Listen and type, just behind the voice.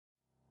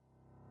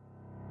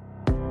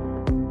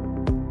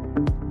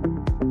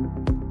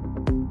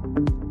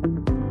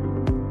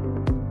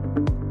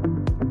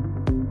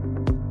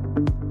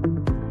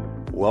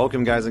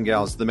Welcome, guys and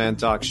gals, to the Man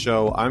Talks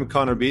Show. I'm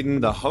Connor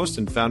Beaton, the host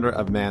and founder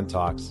of Man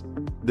Talks.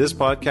 This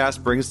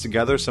podcast brings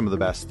together some of the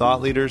best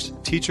thought leaders,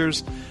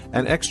 teachers,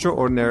 and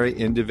extraordinary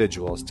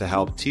individuals to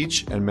help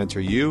teach and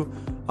mentor you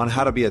on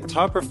how to be a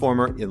top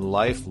performer in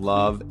life,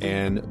 love,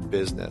 and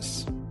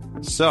business.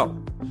 So,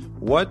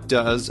 what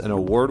does an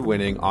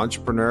award-winning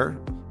entrepreneur,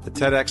 a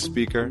TEDx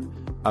speaker,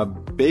 a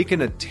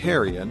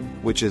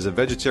baconitarian, which is a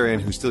vegetarian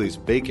who still eats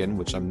bacon,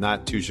 which I'm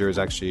not too sure is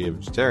actually a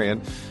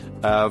vegetarian,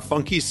 a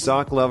funky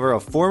sock lover, a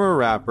former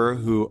rapper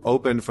who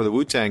opened for the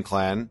Wu-Tang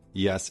Clan,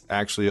 yes,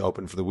 actually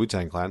opened for the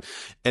Wu-Tang Clan,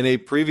 and a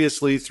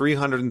previously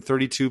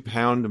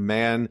 332-pound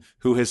man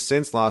who has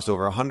since lost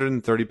over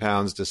 130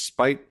 pounds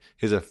despite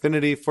his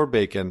affinity for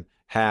bacon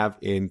have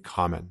in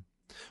common?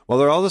 Well,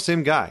 they're all the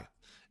same guy.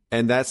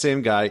 And that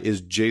same guy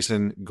is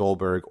Jason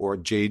Goldberg, or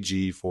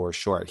JG for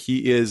short.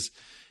 He is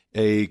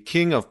a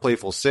king of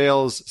playful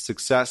sales,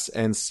 success,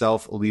 and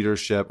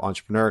self-leadership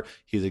entrepreneur.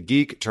 He's a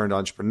geek turned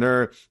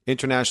entrepreneur,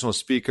 international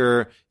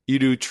speaker,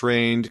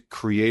 Edu-trained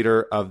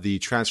creator of the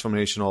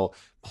transformational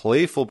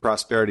Playful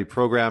Prosperity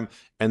Program,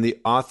 and the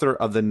author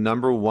of the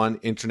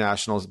 #1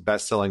 international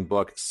best-selling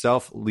book,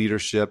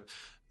 Self-Leadership,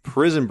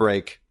 Prison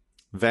Break,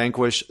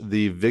 Vanquish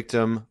the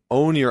Victim,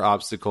 Own Your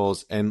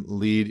Obstacles, and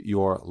Lead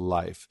Your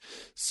Life.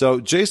 So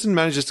Jason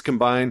manages to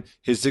combine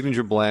his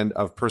signature blend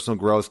of personal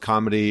growth,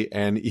 comedy,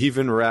 and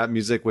even rap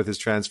music with his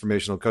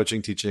transformational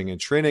coaching, teaching,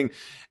 and training.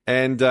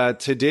 And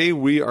today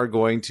we are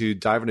going to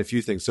dive into a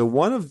few things. So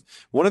one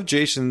of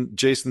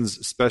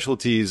Jason's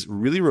specialties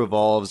really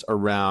revolves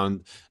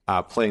around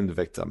playing the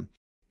victim.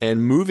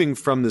 And moving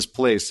from this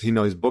place,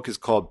 his book is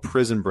called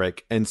Prison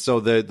Break. And so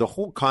the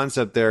whole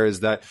concept there is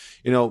that,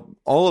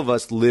 all of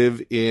us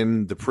live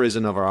in the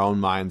prison of our own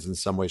minds in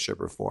some way, shape,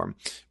 or form.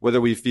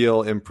 Whether we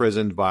feel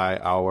imprisoned by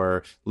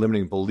our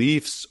limiting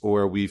beliefs,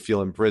 or we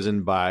feel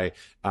imprisoned by,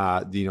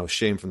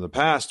 shame from the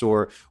past,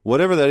 or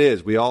whatever that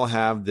is, we all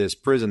have this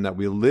prison that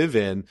we live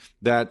in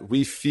that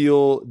we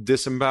feel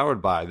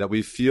disempowered by, that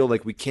we feel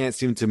like we can't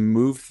seem to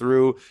move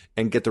through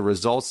and get the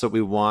results that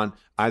we want,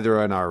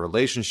 either in our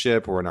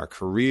relationship or in our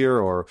career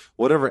or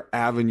whatever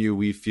avenue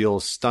we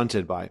feel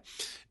stunted by.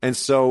 And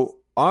so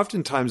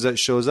oftentimes that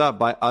shows up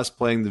by us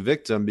playing the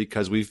victim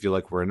because we feel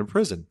like we're in a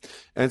prison.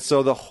 And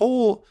so the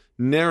whole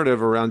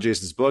narrative around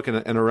Jason's book and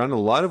around a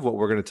lot of what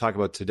we're going to talk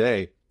about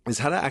today is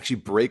how to actually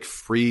break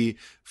free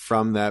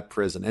from that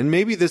prison. And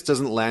maybe this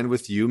doesn't land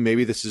with you.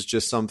 Maybe this is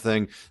just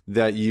something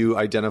that you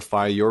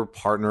identify your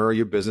partner or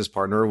your business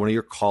partner or one of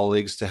your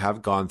colleagues to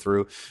have gone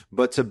through.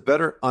 But to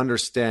better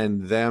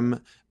understand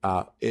them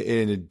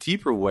in a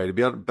deeper way, to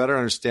be able to better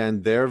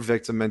understand their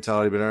victim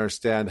mentality, better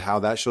understand how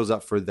that shows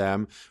up for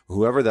them,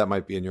 whoever that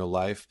might be in your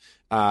life.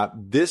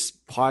 This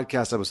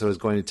podcast episode is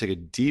going to take a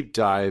deep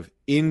dive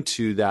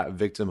into that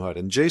victimhood.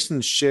 And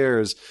Jason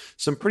shares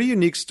some pretty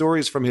unique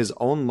stories from his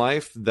own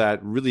life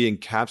that really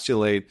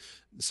encapsulate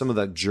some of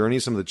that journey,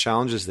 some of the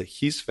challenges that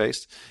he's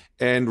faced,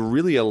 and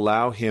really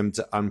allow him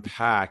to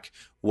unpack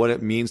what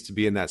it means to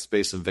be in that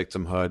space of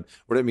victimhood,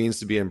 what it means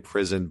to be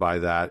imprisoned by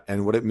that,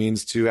 and what it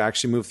means to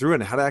actually move through it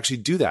and how to actually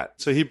do that.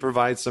 So he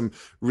provides some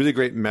really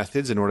great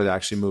methods in order to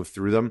actually move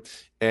through them,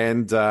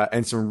 and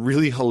some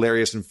really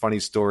hilarious and funny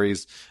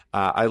stories.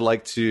 I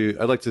like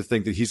to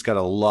think that he's got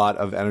a lot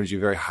of energy,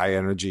 very high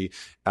energy.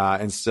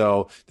 And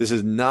so this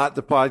is not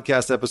the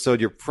podcast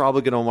episode you're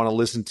probably going to want to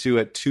listen to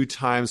at 2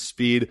 times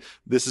speed.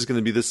 This is going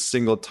to be the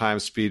single time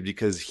speed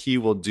because he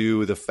will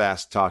do the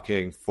fast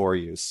talking for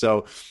you.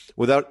 So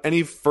without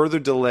any further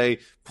delay,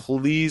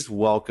 please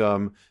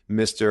welcome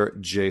Mr.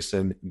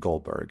 Jason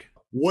Goldberg.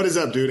 What is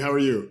up, dude? How are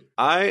you?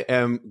 I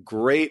am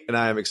great, and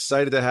I am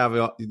excited to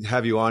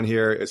have you on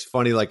here. It's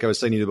funny, like I was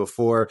saying to you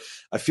before,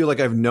 I feel like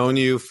I've known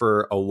you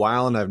for a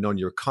while, and I've known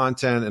your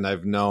content, and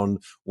I've known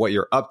what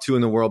you're up to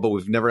in the world, but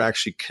we've never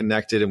actually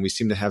connected, and we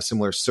seem to have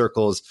similar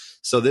circles.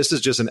 So this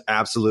is just an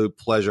absolute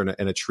pleasure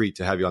and a treat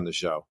to have you on the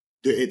show.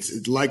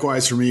 It's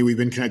likewise for me. We've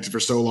been connected for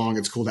so long.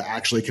 It's cool to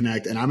actually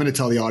connect. And I'm going to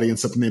tell the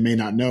audience something they may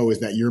not know is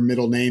that your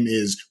middle name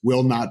is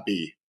Will Not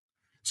Be.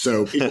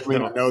 So people may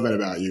not know that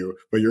about you,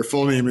 but your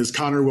full name is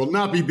Connor Will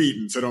Not Be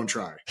Beaten. So don't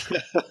try.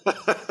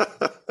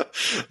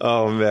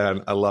 Oh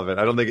man, I love it.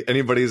 I don't think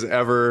anybody's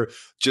ever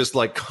just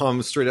like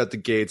come straight out the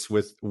gates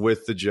with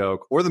the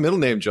joke or the middle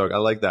name joke. I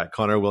like that.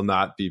 Connor Will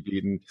Not Be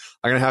Beaten.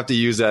 I'm going to have to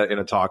use that in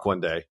a talk one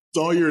day. It's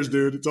all yours,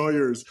 dude. It's all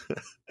yours.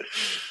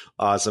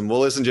 Awesome. Well,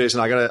 listen, Jason,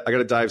 I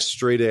gotta dive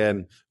straight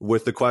in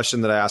with the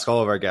question that I ask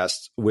all of our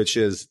guests, which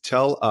is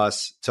tell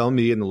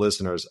me and the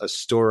listeners a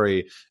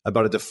story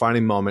about a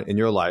defining moment in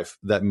your life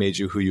that made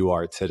you who you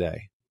are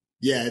today.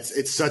 Yeah,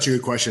 it's such a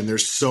good question.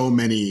 There's so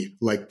many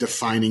like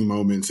defining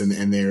moments and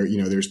there,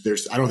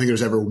 there's I don't think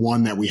there's ever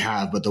one that we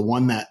have, but the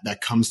one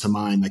that comes to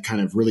mind that kind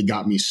of really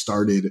got me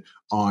started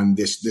on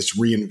this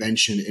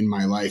reinvention in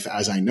my life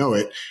as I know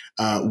it,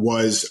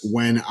 was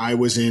when I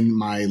was in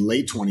my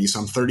late 20s.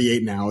 So I'm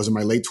 38 now. I was in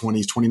my late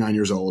 20s, 29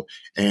 years old.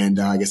 And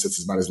I guess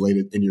it's about as late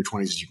in your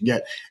 20s as you can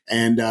get.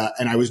 And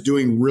I was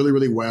doing really,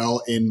 really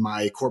well in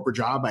my corporate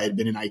job. I had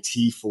been in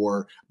IT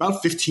for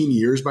about 15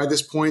 years by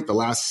this point. The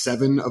last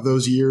 7 of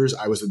those years,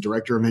 I was the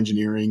director of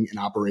engineering and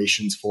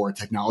operations for a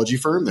technology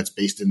firm that's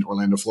based in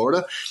Orlando,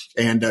 Florida,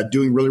 and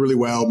doing really, really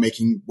well,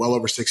 making well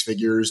over 6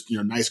 figures,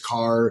 nice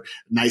car,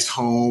 nice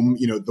home,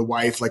 the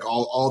wife, like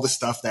all the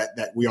stuff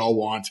that we all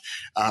want,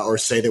 or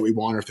say that we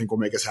want or think will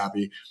make us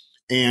happy.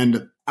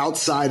 And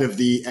outside of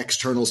the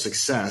external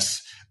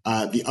success,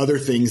 the other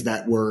things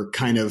that were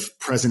kind of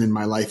present in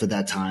my life at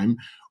that time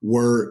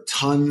were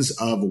tons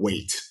of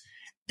weight.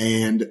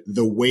 And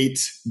the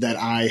weight that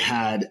I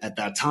had at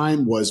that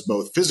time was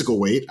both physical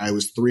weight. I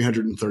was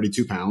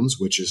 332 pounds,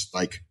 which is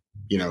like,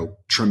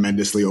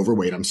 tremendously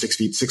overweight. I'm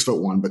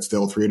 6'1", but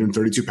still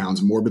 332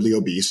 pounds, morbidly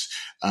obese,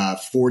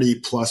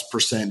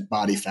 40+%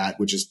 body fat,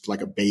 which is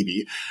like a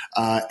baby.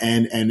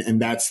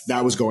 And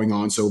that was going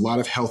on. So a lot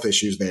of health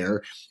issues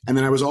there. And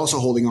then I was also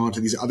holding on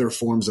to these other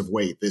forms of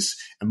weight, this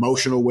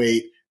emotional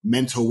weight,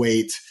 mental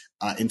weight,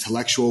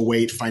 intellectual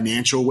weight,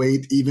 financial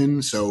weight,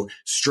 even. So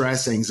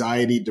stress,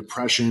 anxiety,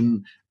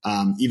 depression,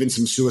 even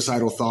some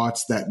suicidal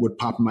thoughts that would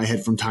pop in my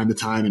head from time to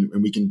time.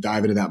 And we can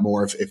dive into that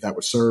more if that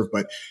would serve,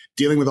 but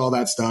dealing with all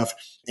that stuff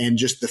and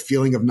just the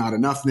feeling of not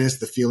enoughness,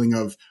 the feeling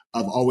of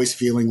always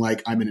feeling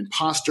like I'm an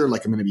imposter,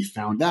 like I'm going to be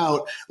found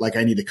out, like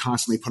I need to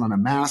constantly put on a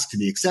mask to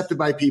be accepted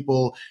by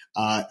people,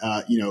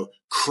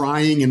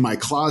 crying in my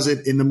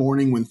closet in the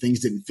morning when things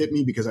didn't fit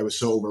me because I was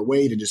so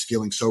overweight and just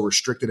feeling so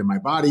restricted in my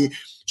body,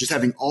 just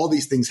having all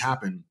these things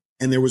happen.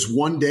 And there was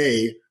one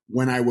day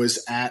when I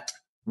was at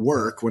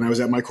work, when I was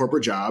at my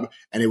corporate job,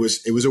 and it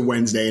was a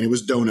Wednesday and it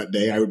was donut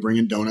day. I would bring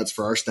in donuts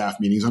for our staff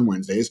meetings on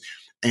Wednesdays.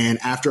 And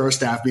after our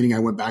staff meeting, I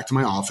went back to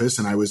my office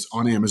and I was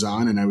on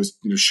Amazon and I was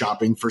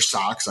shopping for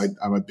socks.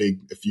 I'm a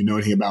big, if you know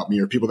anything about me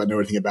or people that know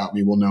anything about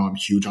me will know I'm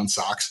huge on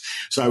socks.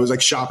 So I was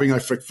like shopping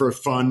for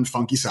fun,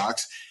 funky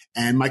socks.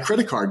 And my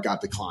credit card got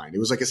declined. It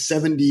was like a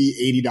 $70,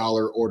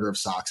 $80 order of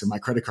socks and my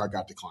credit card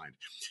got declined.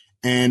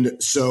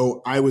 And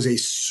so I was a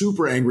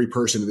super angry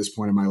person at this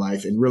point in my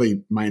life, and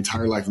really my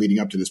entire life leading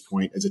up to this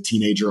point as a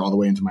teenager all the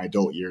way into my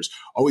adult years.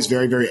 Always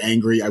very, very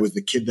angry. I was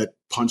the kid that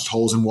punched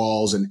holes in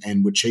walls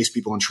and would chase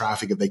people in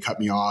traffic if they cut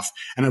me off.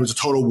 And I was a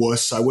total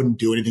wuss. So I wouldn't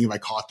do anything if I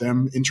caught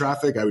them in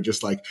traffic. I would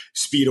just like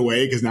speed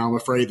away because now I'm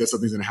afraid that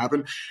something's going to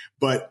happen.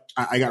 But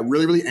I got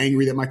really, really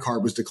angry that my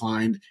card was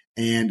declined.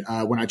 And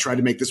when I tried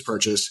to make this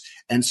purchase.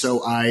 And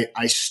so I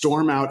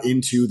storm out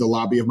into the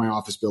lobby of my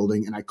office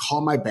building and I call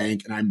my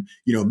bank and I'm,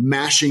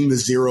 mashing the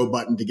 0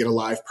 button to get a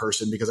live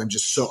person because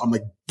I'm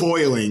like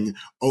boiling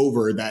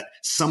over that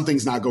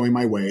something's not going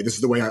my way. This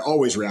is the way I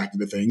always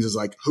reacted to things, is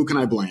like, who can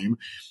I blame?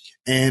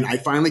 And I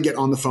finally get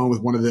on the phone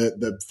with one of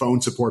the phone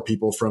support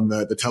people from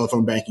the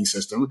telephone banking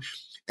system.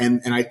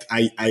 And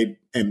I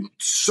am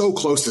so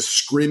close to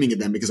screaming at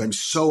them because I'm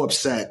so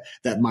upset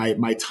that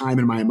my time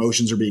and my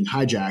emotions are being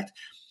hijacked.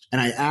 And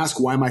I asked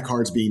why my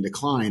card's being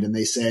declined. And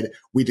they said,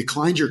 we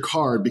declined your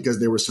card because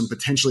there was some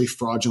potentially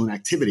fraudulent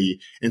activity.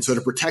 And so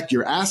to protect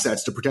your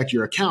assets, to protect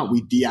your account,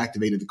 we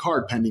deactivated the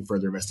card pending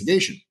further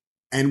investigation.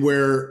 And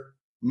where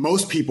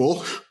most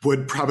people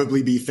would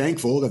probably be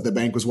thankful that the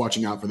bank was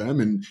watching out for them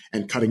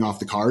and cutting off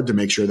the card to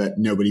make sure that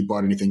nobody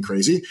bought anything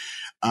crazy.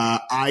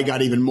 I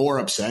got even more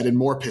upset and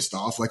more pissed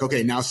off. Like,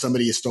 okay, now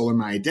somebody has stolen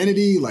my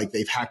identity. Like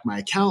they've hacked my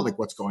account. Like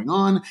what's going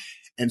on?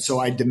 And so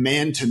I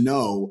demand to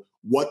know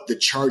what the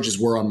charges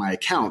were on my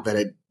account that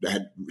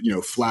had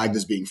flagged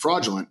as being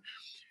fraudulent.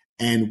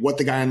 And what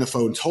the guy on the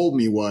phone told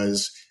me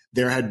was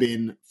there had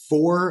been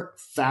 4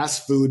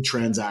 fast food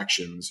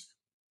transactions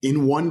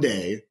in one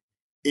day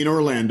in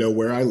Orlando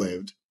where I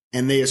lived.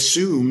 And they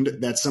assumed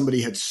that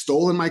somebody had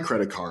stolen my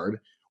credit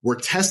card, were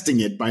testing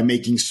it by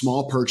making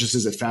small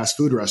purchases at fast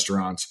food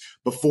restaurants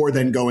before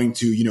then going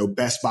to,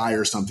 Best Buy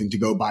or something to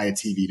go buy a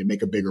TV to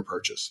make a bigger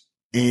purchase.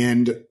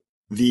 And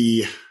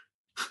the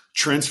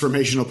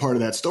transformational part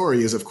of that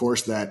story is, of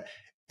course, that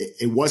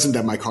it wasn't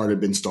that my card had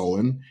been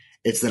stolen.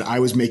 It's that I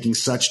was making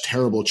such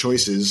terrible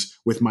choices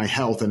with my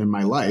health and in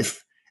my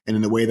life and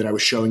in the way that I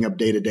was showing up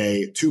day to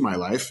day to my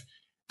life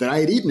that I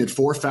had eaten at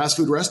 4 fast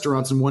food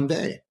restaurants in one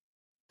day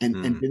and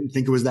didn't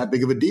think it was that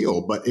big of a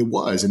deal, but it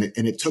was. And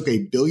it took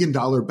a $1 billion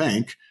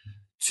bank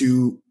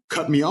to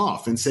cut me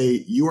off and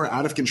say, you are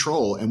out of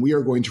control and we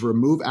are going to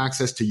remove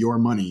access to your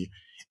money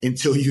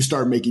until you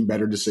start making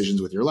better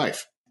decisions with your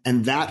life.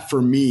 And that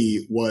for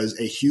me was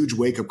a huge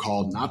wake up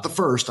call. Not the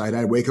first. I'd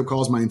had wake up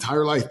calls my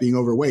entire life being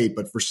overweight,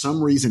 but for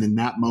some reason in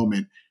that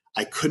moment,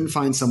 I couldn't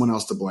find someone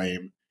else to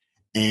blame.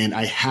 And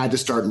I had to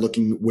start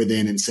looking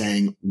within and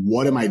saying,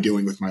 what am I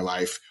doing with my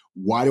life?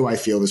 Why do I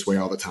feel this way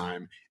all the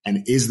time?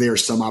 And is there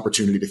some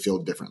opportunity to feel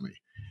differently?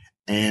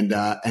 And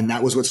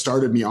that was what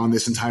started me on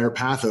this entire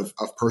path of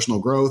personal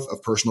growth,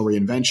 of personal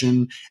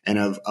reinvention, and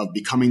of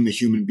becoming the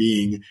human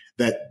being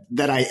that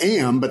I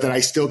am, but that I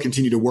still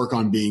continue to work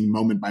on being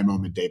moment by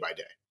moment, day by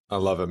day. I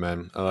love it,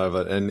 man. I love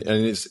it. And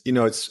it's,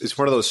 it's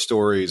one of those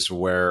stories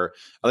where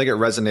I think it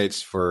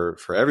resonates for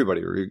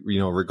everybody,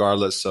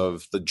 regardless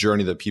of the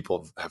journey that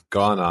people have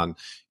gone on,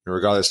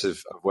 regardless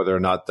of whether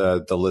or not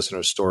the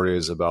listener's story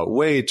is about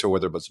weight or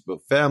whether it's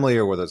about family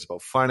or whether it's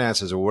about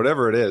finances or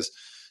whatever it is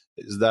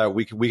that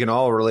we can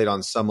all relate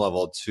on some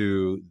level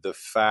to the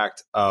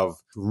fact of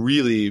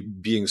really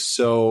being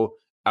so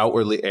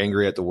outwardly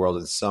angry at the world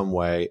in some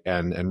way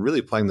and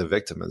really playing the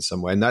victim in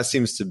some way. And that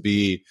seems to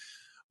be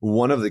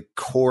one of the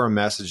core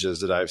messages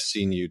that I've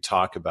seen you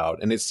talk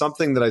about. And it's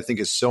something that I think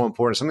is so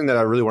important, something that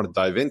I really want to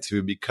dive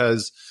into,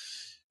 because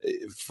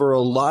for a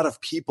lot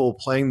of people,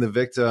 playing the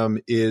victim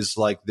is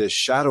like this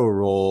shadow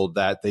role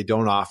that they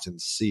don't often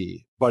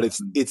see, but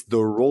it's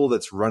the role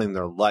that's running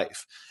their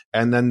life.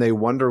 And then they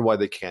wonder why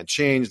they can't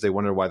change. They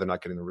wonder why they're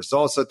not getting the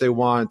results that they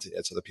want.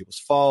 It's other people's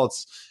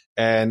faults.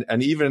 And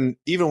even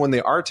when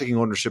they are taking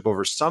ownership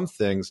over some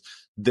things,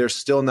 they're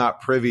still not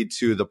privy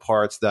to the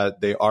parts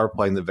that they are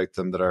playing the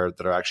victim that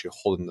are actually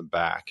holding them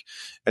back.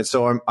 And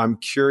so I'm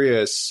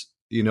curious,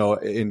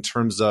 in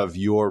terms of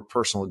your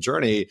personal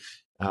journey,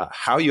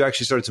 how you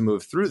actually started to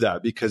move through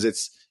that, because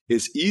it's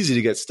easy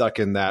to get stuck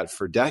in that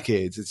for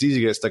decades. It's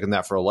easy to get stuck in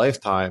that for a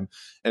lifetime.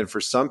 And for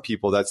some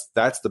people, that's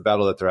the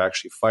battle that they're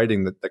actually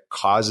fighting that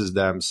causes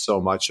them so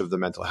much of the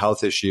mental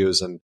health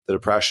issues and the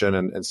depression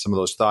and some of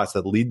those thoughts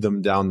that lead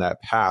them down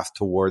that path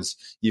towards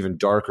even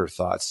darker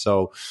thoughts.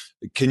 So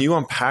can you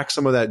unpack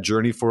some of that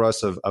journey for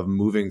us of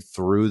moving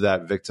through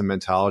that victim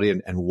mentality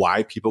and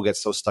why people get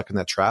so stuck in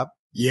that trap?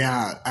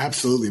 Yeah,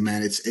 absolutely,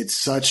 man. It's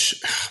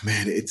such,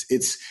 man,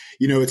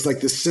 it's like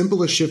the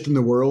simplest shift in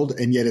the world.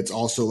 And yet it's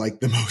also like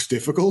the most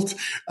difficult,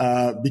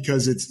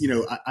 because it's,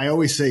 I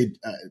always say,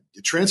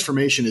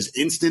 transformation is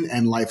instant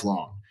and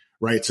lifelong.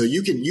 Right. So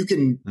you can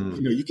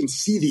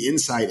see the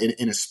insight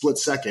in a split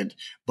second,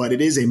 but it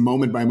is a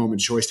moment by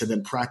moment choice to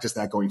then practice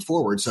that going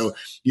forward. So,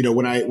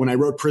 when I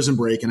wrote Prison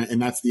Break,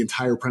 and that's the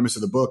entire premise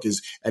of the book,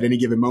 is at any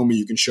given moment,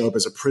 you can show up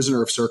as a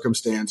prisoner of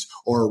circumstance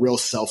or a real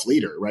self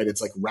leader, right?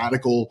 It's like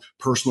radical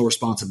personal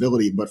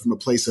responsibility, but from a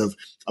place of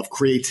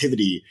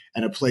creativity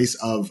and a place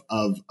of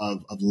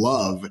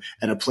love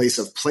and a place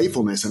of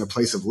playfulness and a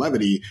place of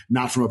levity,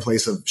 not from a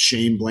place of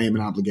shame, blame,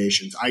 and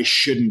obligations. I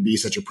shouldn't be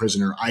such a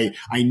prisoner. I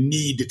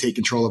need to take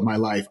control of my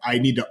life. I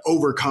need to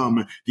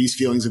overcome these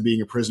feelings of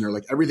being a prisoner.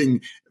 Like everything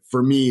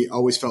for me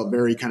always felt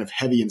very kind of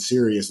heavy and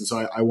serious. And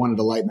so I wanted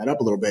to lighten that up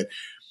a little bit.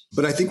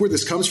 But I think where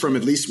this comes from,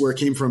 at least where it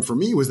came from for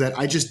me, was that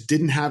I just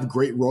didn't have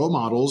great role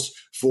models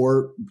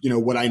for,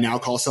 what I now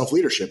call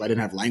self-leadership. I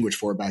didn't have language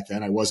for it back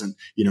then. I wasn't,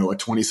 a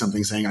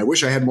 20-something saying, I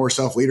wish I had more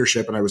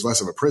self-leadership and I was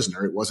less of a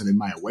prisoner. It wasn't in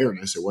my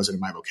awareness. It wasn't in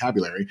my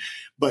vocabulary.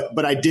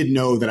 But I did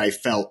know that I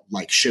felt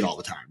like shit all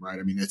the time, right?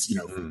 I mean, it's,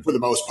 for the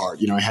most part,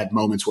 I had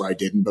moments where I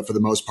didn't, but for the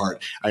most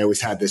part, I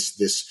always had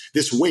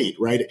this weight,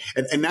 right?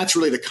 And that's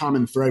really the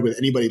common thread with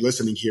anybody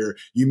listening here.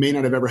 You may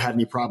not have ever had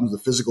any problems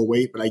with physical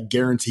weight, but I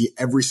guarantee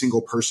every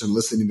single person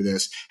listening to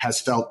this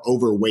has felt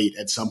overweight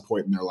at some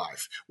point in their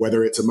life,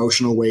 whether it's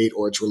emotional weight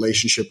or it's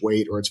relationship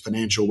weight or it's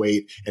financial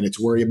weight, and it's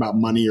worry about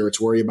money or it's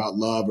worry about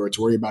love or it's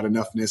worry about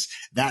enoughness.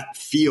 That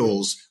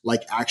feels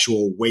like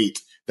actual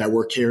weight that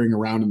we're carrying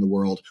around in the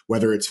world,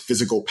 whether it's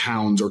physical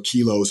pounds or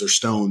kilos or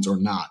stones or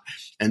not.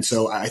 And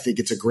so I think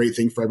it's a great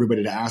thing for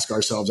everybody to ask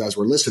ourselves as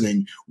we're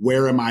listening,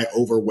 where am I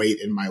overweight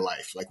in my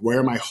life? Like, where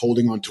am I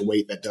holding on to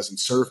weight that doesn't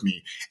serve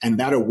me? And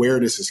that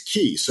awareness is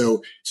key.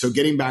 So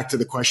getting back to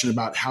the question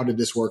about how did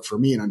this work for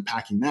me and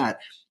unpacking that,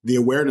 the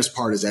awareness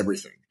part is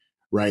everything,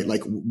 right?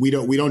 Like we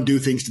don't do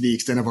things to the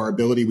extent of our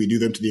ability. We do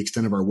them to the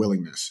extent of our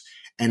willingness.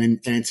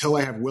 And until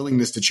I have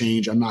willingness to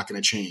change, I'm not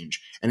going to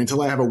change. And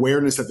until I have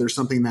awareness that there's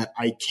something that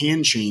I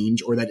can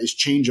change or that is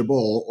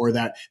changeable or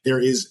that there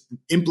is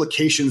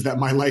implications that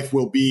my life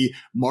will be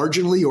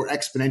marginally or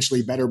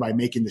exponentially better by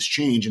making this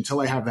change, until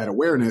I have that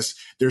awareness,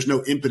 there's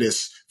no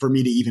impetus for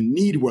me to even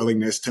need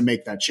willingness to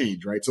make that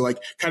change, right? So like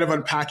kind of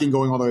unpacking,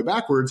 going all the way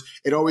backwards,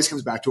 it always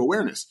comes back to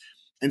awareness.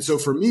 And so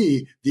for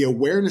me, the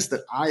awareness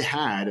that I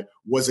had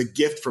was a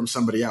gift from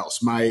somebody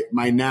else. My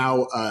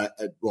now,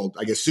 well,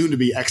 I guess soon to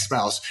be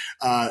ex-spouse,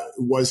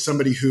 was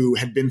somebody who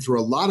had been through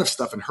a lot of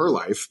stuff in her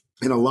life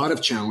and a lot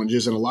of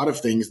challenges and a lot of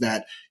things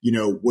that,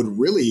 would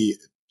really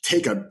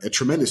take a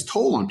tremendous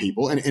toll on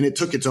people. And it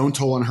took its own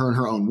toll on her in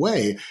her own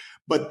way.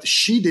 But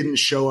she didn't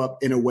show up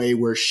in a way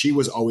where she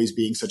was always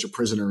being such a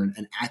prisoner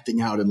and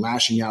acting out and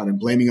lashing out and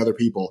blaming other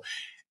people.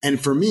 And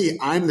for me,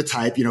 I'm the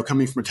type,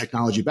 coming from a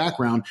technology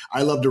background,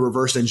 I love to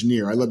reverse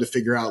engineer. I love to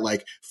figure out,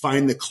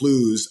 find the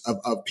clues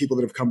of people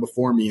that have come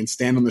before me and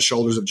stand on the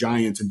shoulders of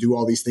giants and do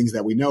all these things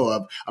that we know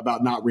of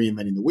about not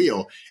reinventing the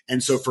wheel.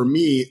 And so for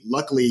me,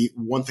 luckily,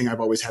 one thing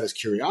I've always had is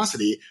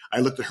curiosity.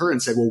 I looked at her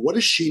and said, well, what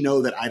does she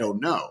know that I don't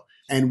know?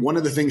 And one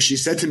of the things she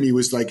said to me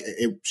was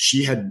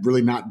she had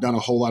really not done a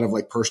whole lot of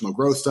personal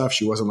growth stuff.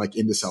 She wasn't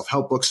into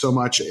self-help books so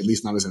much, at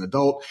least not as an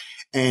adult.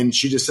 And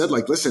she just said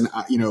listen,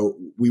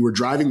 we were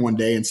driving one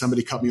day and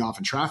somebody cut me off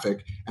in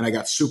traffic and I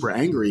got super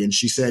angry. And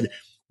she said,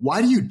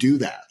 why do you do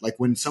that? Like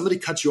when somebody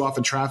cuts you off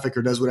in traffic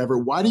or does whatever,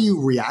 why do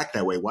you react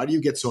that way? Why do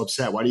you get so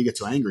upset? Why do you get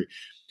so angry?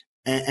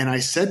 And I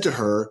said to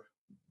her,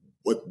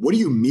 what do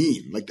you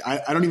mean? Like,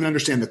 I don't even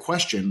understand the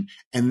question.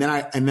 And then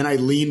I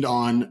leaned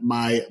on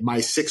my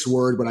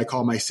 6-word, what I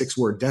call my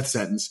 6-word death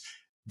sentence.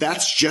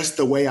 That's just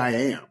the way I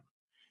am.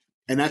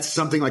 And that's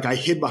something like I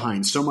hid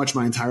behind so much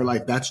my entire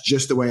life. That's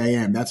just the way I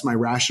am. That's my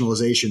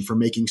rationalization for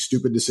making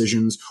stupid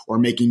decisions or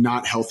making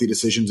not healthy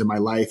decisions in my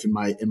life, in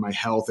my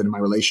health and in my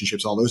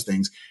relationships, all those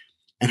things.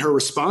 And her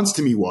response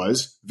to me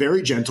was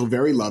very gentle,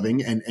 very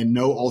loving, and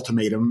no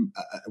ultimatum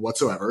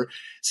whatsoever,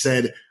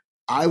 said,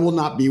 I will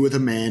not be with a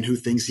man who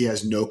thinks he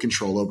has no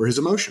control over his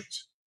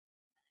emotions.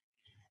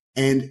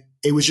 And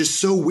it was just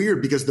so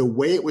weird because the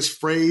way it was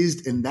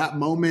phrased in that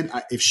moment,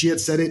 if she had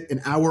said it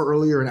an hour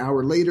earlier, an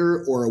hour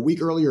later, or a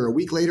week earlier, a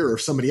week later, or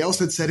if somebody else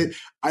had said it,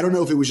 I don't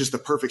know if it was just the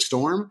perfect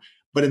storm.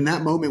 But in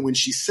that moment, when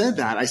she said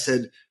that, I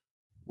said,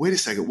 wait a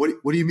second, what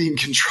do you mean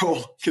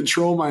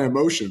control my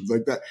emotions?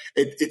 Like that,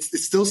 it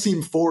still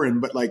seemed foreign,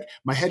 but like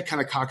my head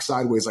kind of cocked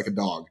sideways like a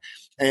dog.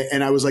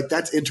 And I was like,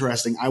 that's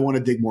interesting. I want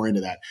to dig more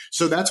into that.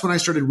 So that's when I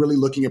started really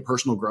looking at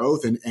personal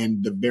growth. And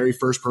the very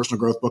first personal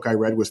growth book I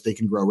read was Think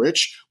and Grow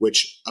Rich,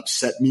 which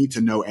upset me to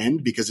no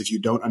end, because if you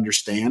don't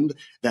understand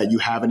that you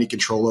have any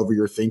control over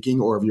your thinking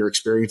or of your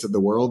experience of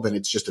the world, then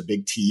it's just a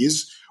big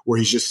tease where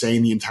he's just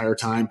saying the entire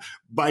time,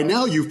 by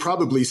now you've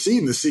probably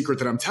seen the secret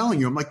that I'm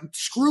telling you. I'm like,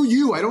 screw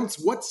you.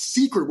 What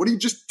secret? What do you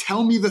just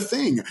tell me the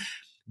thing?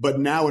 But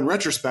now in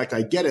retrospect,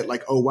 I get it.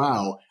 Like, oh,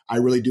 wow, I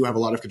really do have a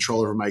lot of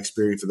control over my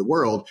experience of the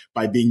world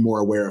by being more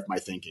aware of my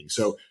thinking.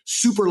 So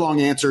super long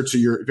answer to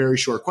your very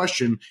short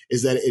question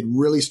is that it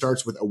really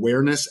starts with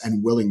awareness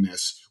and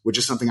willingness, which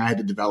is something I had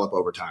to develop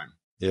over time.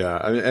 Yeah,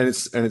 I mean, and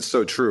it's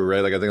so true,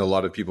 right? Like I think a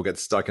lot of people get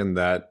stuck in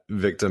that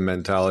victim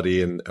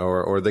mentality,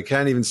 or they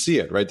can't even see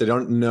it, right? They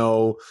don't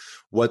know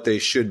what they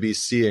should be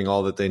seeing.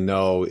 All that they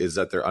know is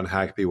that they're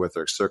unhappy with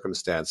their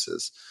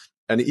circumstances.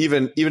 And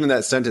even in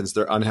that sentence,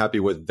 they're unhappy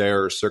with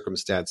their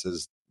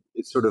circumstances.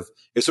 It sort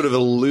of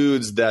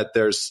alludes that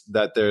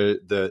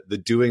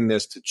the doing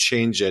this to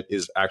change it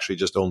is actually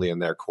just only in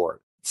their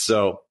court.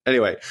 So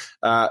anyway,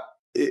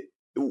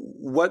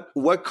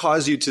 what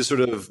caused you to sort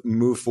of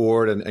move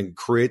forward and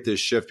create this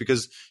shift?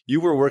 Because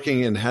you were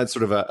working and had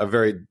sort of a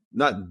very,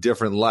 not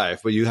different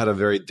life, but you had a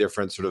very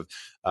different sort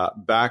of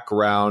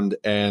background,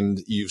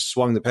 and you've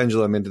swung the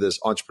pendulum into this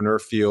entrepreneur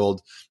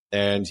field.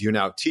 And you're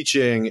now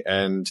teaching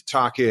and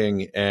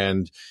talking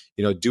and,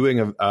 you know,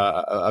 doing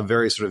a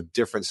very sort of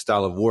different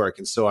style of work.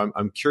 And so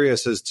I'm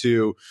curious as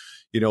to,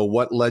 you know,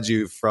 what led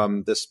you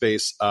from the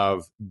space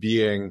of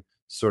being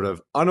sort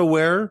of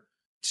unaware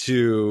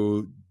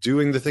to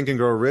doing the Think and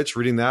Grow Rich,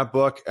 reading that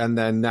book, and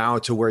then now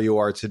to where you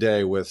are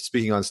today with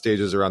speaking on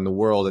stages around the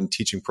world and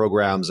teaching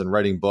programs and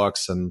writing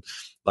books. And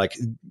like,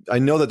 I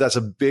know that that's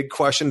a big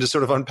question to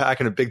sort of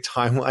unpack and a big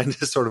timeline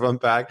to sort of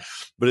unpack,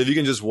 but if you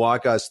can just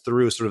walk us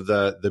through sort of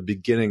the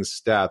beginning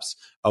steps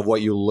of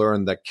what you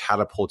learned that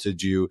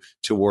catapulted you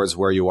towards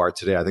where you are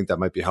today, I think that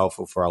might be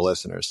helpful for our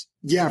listeners.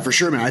 Yeah, for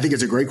sure, man. I think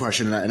it's a great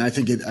question. And I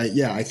think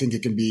I think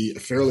it can be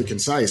fairly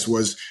concise.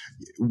 Was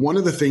one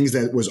of the things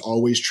that was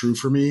always true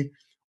for me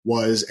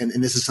was,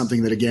 and this is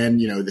something that, again,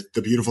 you know,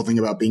 the beautiful thing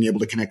about being able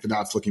to connect the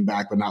dots looking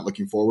back but not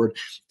looking forward,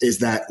 is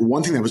that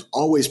one thing that was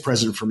always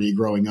present for me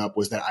growing up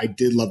was that I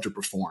did love to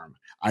perform.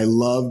 I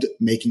loved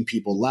making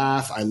people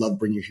laugh. I loved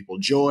bringing people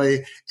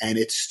joy. And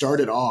it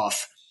started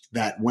off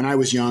that when I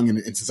was young,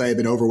 and since I had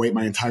been overweight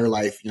my entire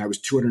life, you know, I was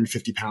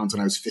 250 pounds when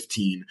I was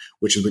 15,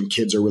 which is when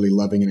kids are really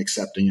loving and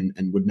accepting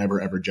and would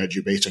never ever judge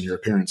you based on your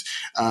appearance.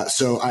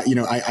 So I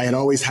had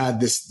always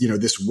had this, you know,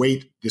 this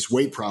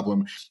weight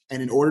problem.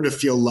 And in order to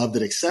feel loved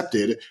and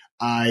accepted,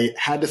 I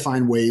had to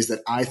find ways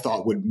that I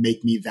thought would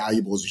make me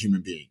valuable as a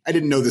human being. I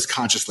didn't know this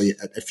consciously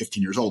at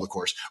 15 years old, of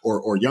course,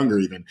 or younger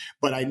even,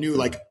 but I knew,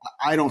 like,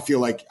 I feel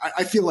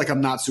like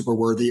I'm not super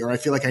worthy, or I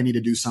feel like I need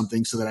to do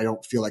something so that I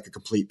don't feel like a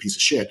complete piece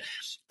of shit.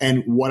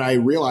 And what I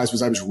realized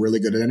was I was really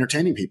good at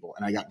entertaining people,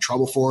 and I got in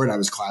trouble for it. I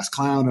was class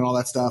clown and all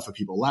that stuff, and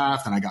people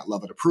laughed, and I got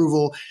love and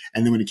approval.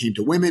 And then when it came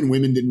to women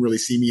didn't really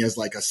see me as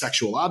like a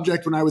sexual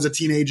object when I was a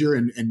teenager,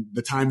 and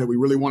the time that we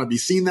really want to be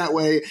seen that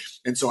way.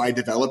 And so I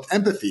developed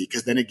empathy,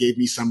 because then it gave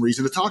me some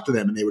reason to talk to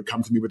them, and they would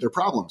come to me with their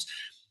problems.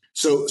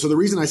 So the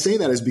reason I say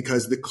that is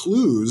because the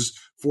clues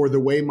for the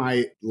way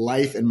my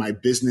life and my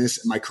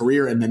business, my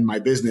career, and then my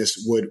business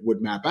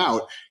would map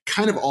out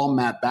kind of all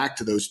map back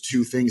to those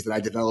two things that I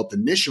developed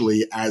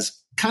initially as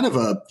kind of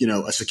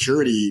a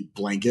security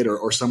blanket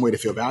or some way to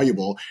feel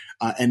valuable,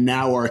 and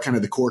now are kind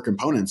of the core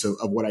components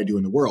of what I do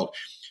in the world.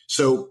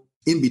 So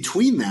in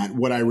between that,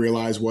 what I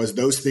realized was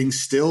those things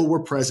still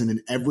were present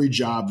in every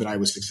job that I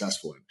was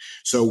successful in.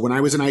 So when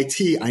I was in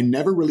IT, I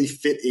never really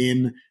fit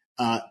in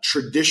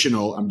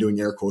traditional, I'm doing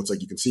air quotes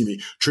like you can see me,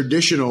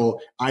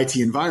 traditional IT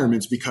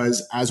environments,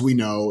 because as we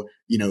know,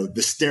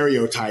 the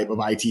stereotype of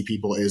IT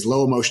people is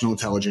low emotional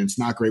intelligence,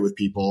 not great with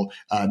people,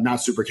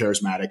 not super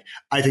charismatic.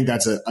 I think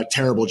that's a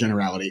terrible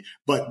generality,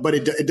 but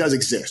it does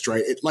exist,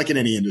 right? Like in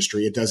any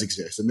industry, it does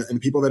exist. And the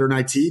people that are in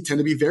IT tend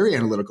to be very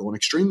analytical and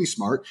extremely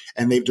smart,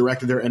 and they've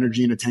directed their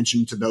energy and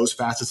attention to those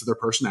facets of their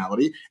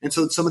personality. And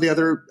so some of the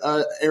other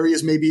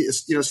areas maybe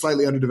is,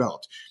 slightly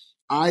underdeveloped.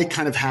 I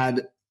kind of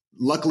had,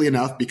 luckily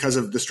enough, because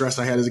of the stress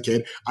I had as a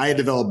kid, I had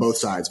developed both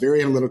sides,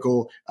 very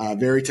analytical,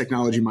 very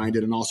technology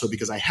minded. And also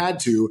because I had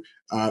to,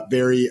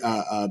 very,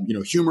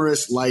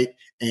 humorous, light,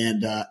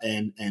 and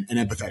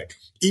empathetic.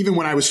 Even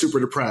when I was super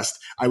depressed,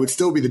 I would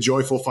still be the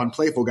joyful, fun,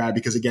 playful guy,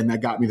 because again,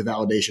 that got me the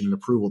validation and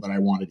approval that I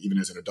wanted even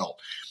as an adult.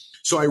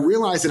 So I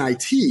realized in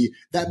IT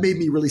that made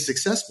me really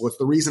successful. It's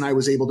the reason I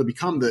was able to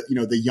become the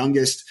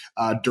youngest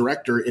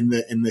director in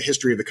the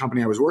history of the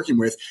company I was working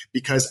with,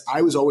 because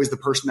I was always the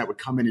person that would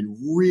come in and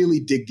really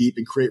dig deep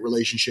and create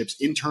relationships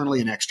internally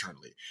and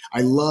externally.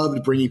 I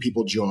loved bringing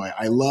people joy.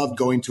 I loved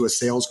going to a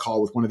sales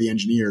call with one of the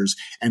engineers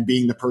and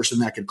being the person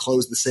that could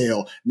close the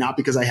sale, not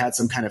because I had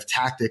some kind of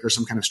tactic or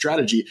some kind of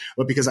strategy,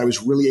 but because I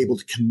was really able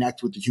to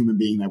connect with the human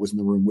being that was in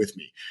the room with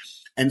me.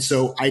 And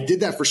so I did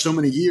that for so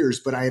many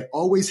years, but I had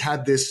always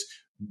had this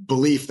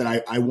belief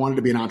that I wanted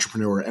to be an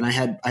entrepreneur. And I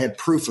had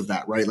proof of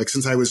that, right? Like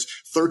since I was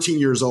 13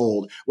 years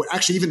old, well,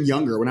 actually even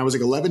younger, when I was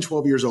like 11,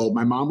 12 years old,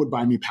 my mom would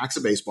buy me packs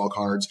of baseball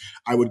cards.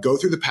 I would go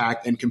through the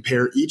pack and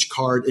compare each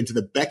card into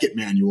the Beckett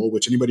manual,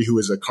 which anybody who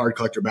was a card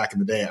collector back in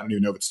the day, I don't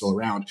even know if it's still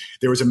around.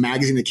 There was a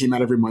magazine that came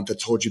out every month that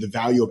told you the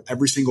value of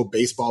every single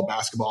baseball,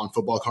 basketball, and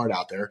football card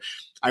out there.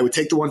 I would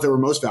take the ones that were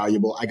most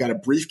valuable. I got a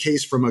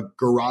briefcase from a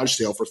garage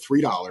sale for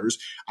 $3.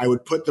 I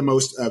would put the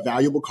most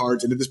valuable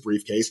cards into this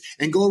briefcase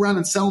and go around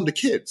and sell them to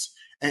kids.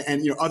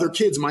 And other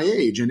kids my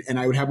age. And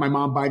I would have my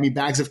mom buy me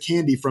bags of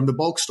candy from the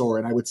bulk store,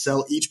 and I would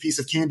sell each piece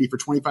of candy for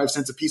 25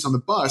 cents a piece on the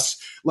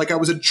bus, like I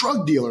was a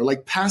drug dealer,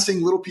 like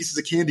passing little pieces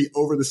of candy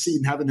over the seat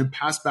and having them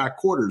pass back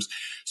quarters.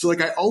 So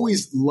like I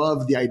always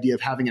loved the idea of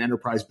having an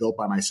enterprise built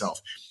by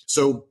myself.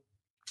 So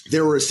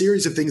there were a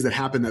series of things that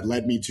happened that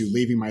led me to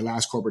leaving my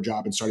last corporate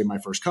job and starting my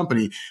first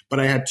company. But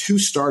I had two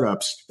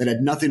startups that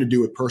had nothing to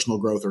do with personal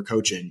growth or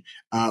coaching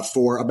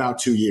for about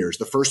 2 years.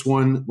 The first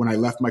one, when I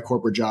left my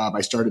corporate job,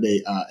 I started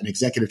an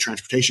executive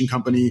transportation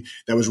company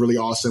that was really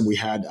awesome. We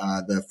had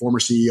the former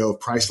CEO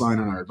of Priceline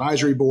on our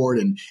advisory board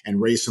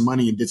and raised some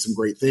money and did some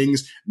great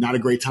things. Not a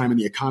great time in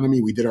the economy.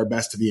 We did our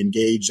best to be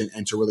engaged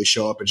and to really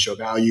show up and show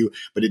value,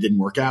 but it didn't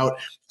work out.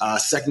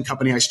 Second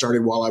company I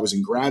started while I was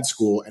in grad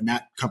school, and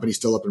that company's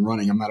still up and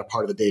running. I'm not a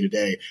part of the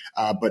day-to-day,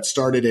 but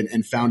started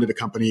and founded a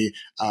company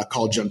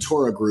called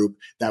Juntora Group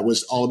that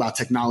was all about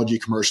technology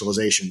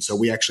commercialization. So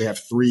we actually have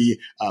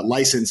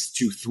licensed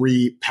to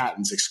 3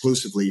 patents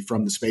exclusively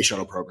from the space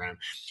shuttle program.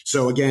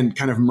 So again,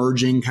 kind of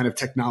merging kind of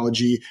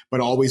technology, but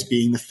always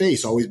being the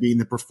face, always being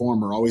the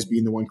performer, always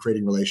being the one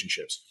creating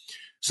relationships.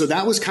 So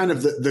that was kind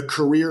of the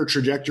career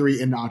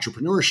trajectory into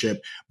entrepreneurship.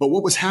 But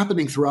what was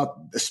happening throughout,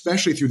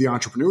 especially through the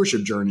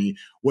entrepreneurship journey,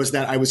 was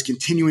that I was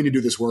continuing to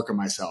do this work on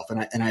myself.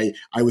 And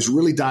I was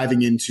really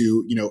diving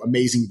into,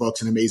 amazing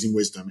books and amazing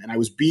wisdom. And I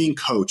was being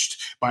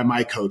coached by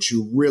my coach,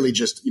 who really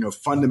just,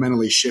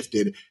 fundamentally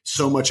shifted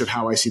so much of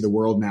how I see the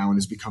world now and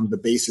has become the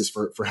basis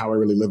for how I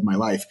really live my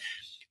life.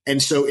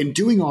 And so in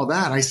doing all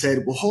that, I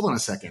said, well, hold on a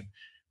second.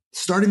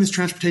 Starting this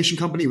transportation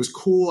company was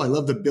cool. I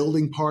love the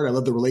building part. I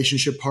love the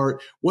relationship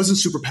part. Wasn't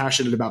super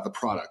passionate about the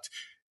product.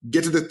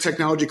 Get to the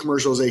technology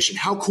commercialization.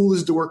 How cool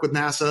is it to work with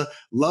NASA?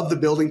 Love the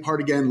building part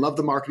again. Love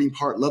the marketing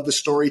part. Love the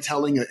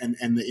storytelling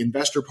and the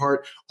investor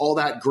part. All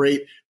that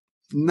great.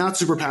 Not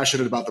super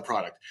passionate about the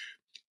product.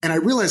 And I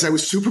realized I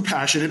was super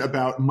passionate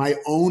about my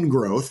own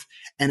growth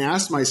and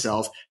asked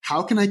myself,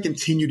 how can I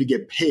continue to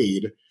get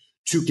paid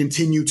to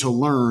continue to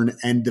learn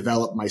and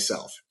develop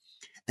myself?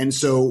 And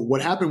so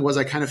what happened was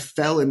I kind of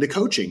fell into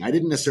coaching. I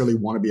didn't necessarily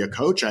want to be a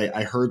coach.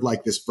 I heard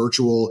like this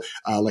virtual,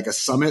 like a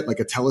summit,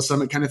 like a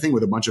telesummit kind of thing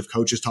with a bunch of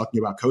coaches talking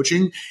about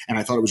coaching. And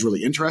I thought it was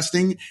really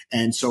interesting.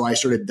 And so I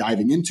started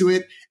diving into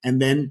it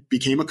and then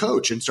became a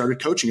coach and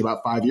started coaching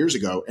about 5 years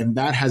ago. And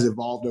that has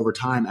evolved over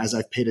time as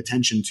I've paid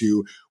attention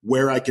to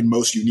where I can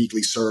most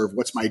uniquely serve,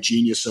 what's my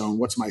genius zone,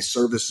 what's my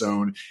service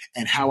zone,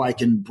 and how I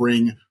can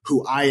bring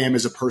who I am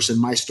as a person,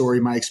 my story,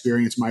 my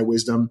experience, my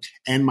wisdom,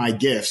 and my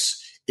gifts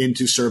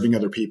into serving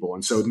other people.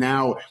 And so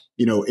now,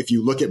 if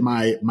you look at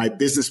my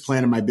business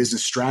plan and my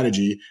business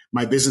strategy,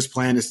 my business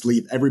plan is to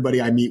leave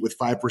everybody I meet with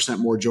 5%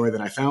 more joy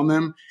than I found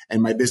them.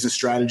 And my business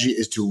strategy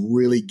is to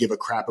really give a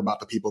crap about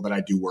the people that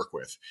I do work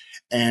with.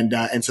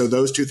 And so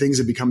those two things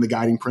have become the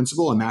guiding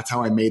principle. And that's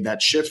how I made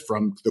that shift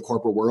from the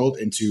corporate world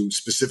into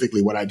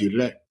specifically what I do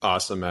today.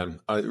 Awesome, man.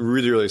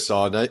 Really, really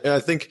solid. I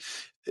think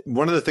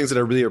one of the things that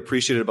I really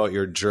appreciated about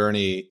your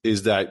journey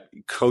is that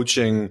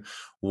coaching,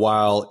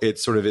 while it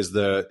sort of is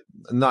the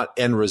not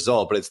end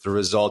result, but it's the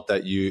result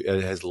that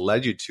it has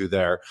led you to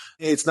there.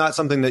 It's not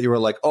something that you were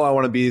like, oh, I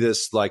want to be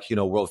this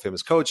world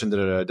famous coach and da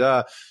da da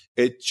da.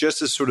 It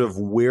just is sort of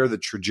where the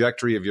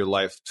trajectory of your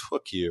life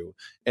took you,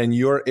 and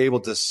you're able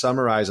to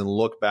summarize and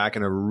look back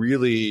in a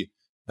really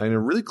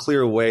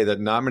clear way that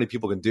not many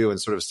people can do, and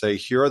sort of say,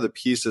 here are the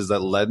pieces that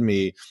led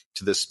me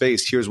to this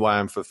space. Here's why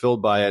I'm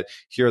fulfilled by it.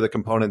 Here are the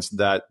components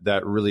that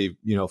really,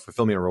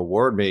 fulfill me and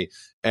reward me.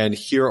 And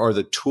here are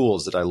the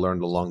tools that I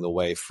learned along the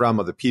way from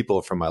other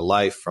people, from my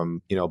life,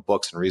 from,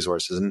 books and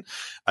resources. And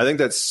I think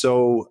that's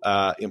so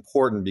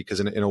important because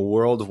in a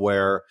world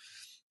where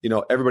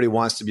everybody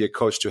wants to be a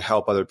coach to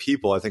help other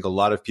people. I think a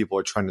lot of people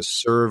are trying to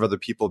serve other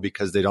people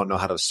because they don't know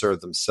how to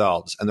serve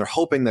themselves. And they're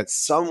hoping that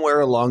somewhere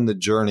along the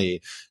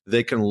journey,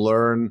 they can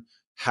learn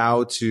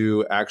how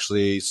to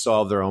actually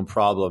solve their own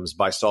problems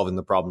by solving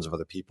the problems of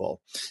other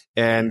people.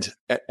 And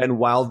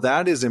while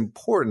that is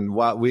important,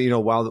 while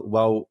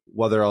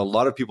there are a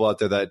lot of people out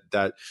there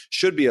that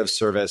should be of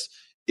service,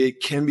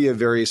 it can be a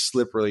very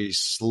slippery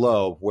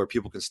slope where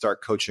people can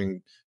start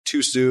coaching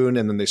too soon,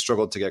 and then they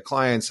struggle to get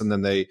clients, and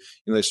then they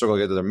struggle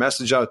to get their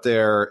message out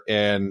there,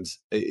 and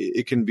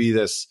it can be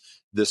this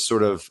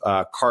sort of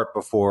cart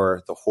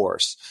before the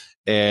horse,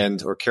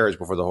 or carriage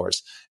before the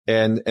horse.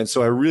 And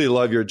so I really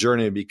love your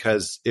journey,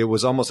 because it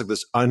was almost like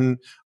this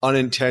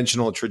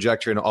unintentional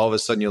trajectory. And all of a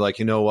sudden you're like,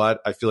 you know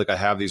what? I feel like I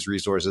have these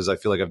resources. I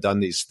feel like I've done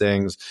these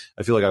things.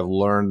 I feel like I've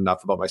learned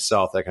enough about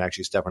myself that I can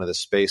actually step into this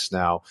space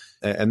now.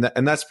 And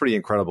that's pretty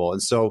incredible.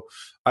 And so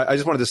I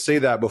just wanted to say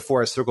that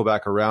before I circle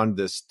back around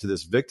to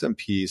this victim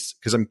piece,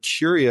 because I'm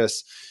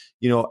curious,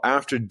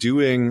 after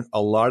doing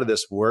a lot of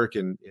this work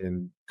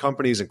in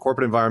companies and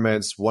corporate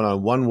environments,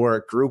 one-on-one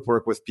work, group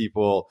work with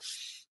people,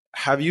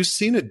 have you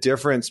seen a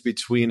difference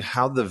between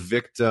how the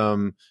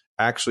victim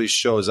actually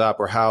shows up,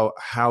 or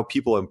how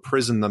people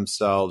imprison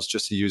themselves,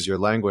 just to use your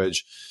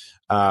language?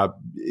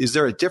 Is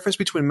there a difference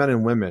between men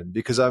and women?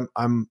 Because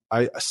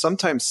I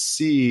sometimes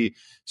see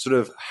sort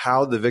of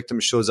how the victim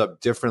shows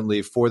up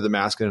differently for the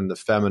masculine and the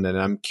feminine.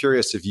 And I'm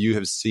curious if you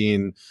have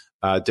seen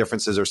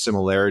differences or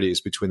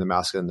similarities between the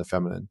masculine and the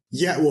feminine.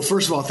 Yeah. Well,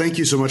 first of all, thank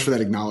you so much for that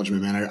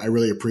acknowledgement, man. I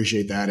really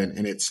appreciate that.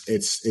 And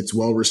it's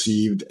well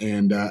received.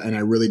 And I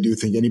really do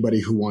think anybody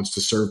who wants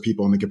to serve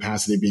people in the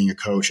capacity of being a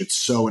coach, it's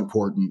so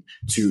important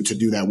to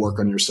do that work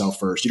on yourself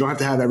first. You don't have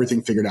to have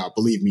everything figured out.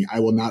 Believe me, I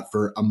will not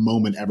for a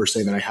moment ever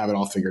say that I have it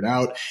all figured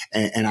out.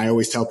 And I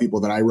always tell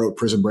people that I wrote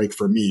Prison Break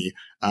for me,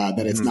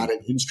 that it's not an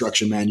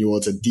instruction manual,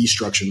 it's a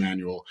destruction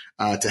manual,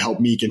 to help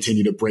me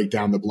continue to break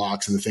down the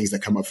blocks and the things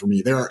that come up for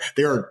me.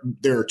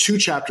 There are two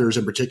chapters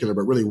in particular,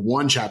 but really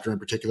one chapter in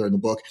particular in the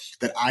book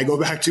that I go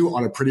back to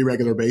on a pretty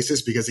regular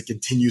basis, because it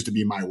continues to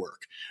be my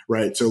work,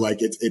 right? So like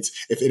it's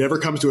if it ever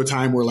comes to a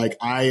time where like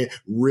I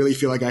really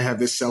feel like I have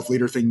this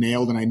self-leader thing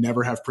nailed and I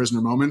never have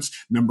prisoner moments,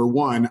 number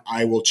one,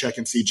 I will check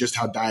and see just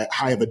how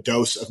high of a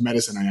dose of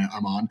medicine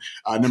I'm on.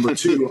 Number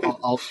two,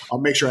 I'll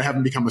make sure I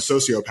haven't become a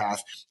sociopath.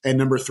 And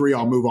number three,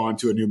 I'll move on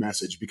to a new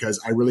message, because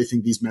I really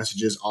think these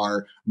messages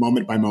are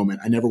moment by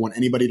moment. I never want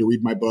anybody to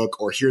read my book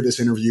or hear this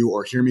interview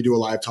or hear me do a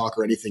live talk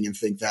or anything and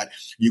think that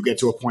you get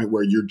to a point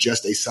where you're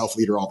just a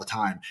self-leader all the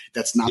time.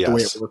 That's not the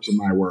way it works in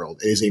my world.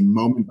 It is a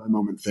moment by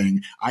moment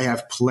thing. I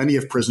have plenty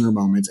of prisoner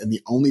moments. And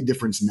the only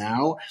difference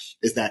now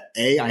is that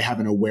I have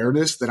an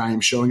awareness that I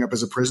am showing up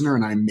as a prisoner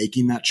and I'm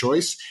making that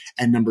choice.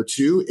 And number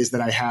two is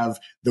that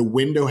the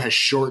window has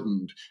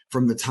shortened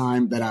from the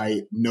time that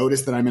I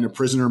notice that I'm in a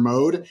prisoner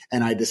mode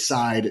and I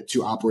decide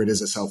to operate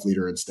as a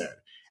self-leader instead.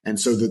 And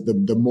so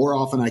the more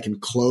often I can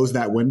close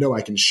that window,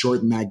 I can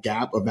shorten that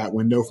gap of that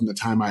window from the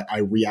time I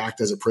react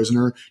as a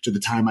prisoner to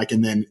the time I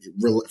can then,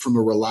 from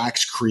a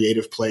relaxed,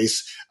 creative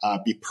place,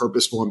 be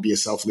purposeful and be a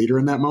self-leader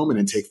in that moment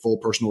and take full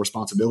personal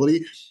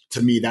responsibility.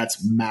 To me,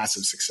 that's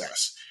massive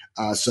success.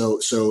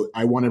 So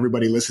I want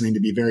everybody listening to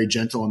be very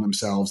gentle on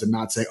themselves and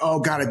not say, oh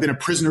God, I've been a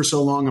prisoner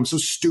so long. I'm so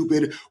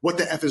stupid. What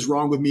the F is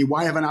wrong with me?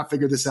 Why have I not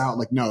figured this out?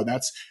 Like, no,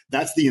 that's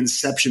the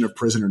inception of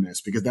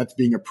prisonerness, because that's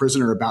being a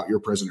prisoner about your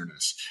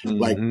prisonerness. Mm-hmm.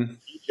 Like,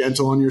 be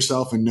gentle on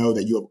yourself and know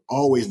that you have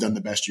always done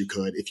the best you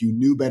could. If you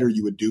knew better,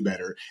 you would do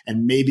better.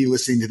 And maybe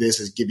listening to this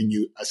is giving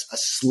you a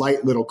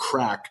slight little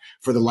crack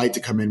for the light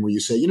to come in where you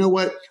say, you know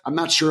what? I'm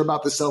not sure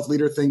about the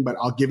self-leader thing, but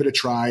I'll give it a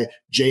try.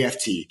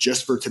 JFT,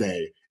 just for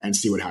today, and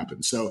see what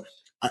happens. So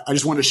I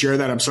just wanted to share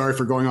that. I'm sorry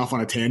for going off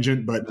on a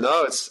tangent, but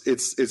no,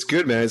 it's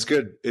good, man. It's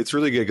good. It's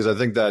really good, because I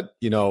think that,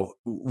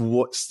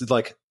 what's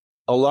like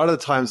a lot of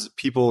the times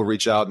people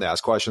reach out and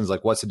ask questions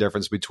like, what's the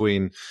difference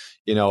between,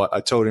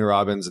 a Tony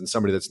Robbins and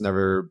somebody that's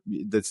never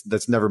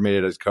made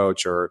it as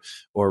coach, or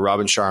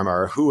Robin Sharma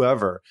or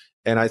whoever.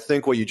 And I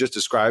think what you just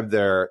described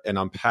there and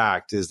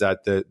unpacked is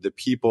that the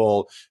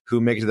people who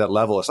make it to that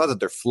level, it's not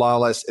that they're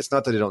flawless. It's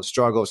not that they don't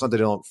struggle. It's not that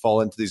they don't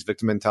fall into these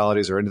victim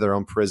mentalities or into their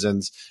own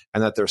prisons,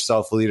 and that they're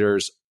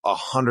self-leaders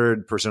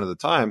 100% of the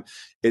time.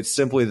 It's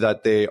simply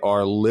that they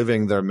are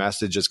living their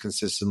message as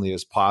consistently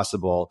as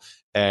possible,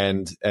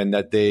 and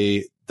that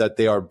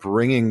they are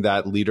bringing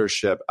that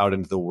leadership out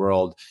into the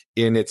world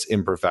in its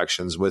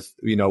imperfections, with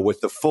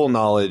the full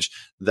knowledge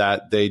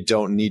that they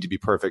don't need to be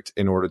perfect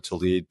in order to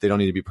lead. They don't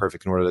need to be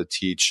perfect in order to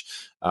teach,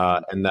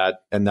 and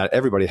that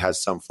everybody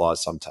has some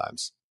flaws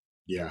sometimes.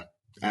 Yeah.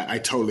 I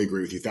totally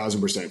agree with you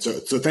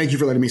 1,000%. So thank you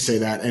for letting me say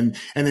that. And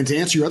then to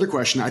answer your other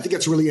question, I think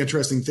that's a really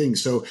interesting thing.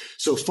 So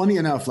funny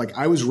enough, like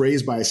I was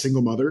raised by a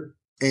single mother,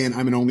 and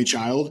I'm an only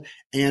child.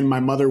 And my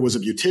mother was a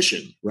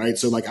beautician, right?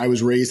 So like I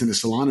was raised in a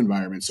salon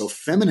environment. So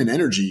feminine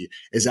energy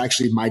is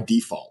actually my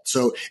default.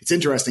 So it's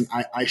interesting.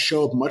 I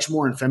show up much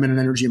more in feminine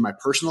energy in my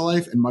personal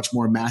life and much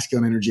more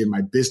masculine energy in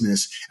my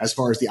business as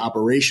far as the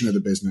operation of the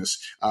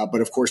business.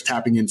 But of course,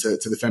 tapping into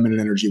the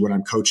feminine energy when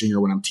I'm coaching or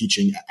when I'm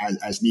teaching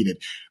as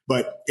needed.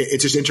 But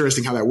it's just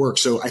interesting how that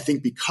works. So I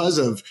think because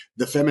of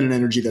the feminine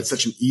energy, that's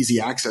such an easy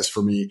access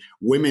for me.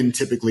 Women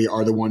typically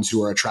are the ones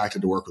who are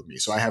attracted to work with me.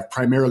 So I have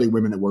primarily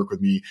women that work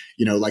with me,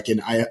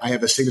 I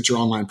have a signature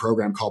online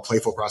program called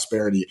Playful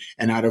Prosperity.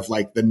 And out of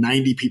like the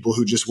 90 people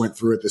who just went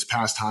through it this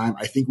past time,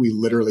 I think we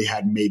literally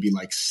had maybe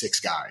like 6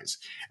 guys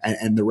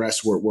and the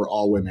rest were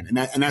all women. And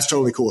that's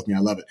totally cool with me. I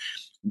love it.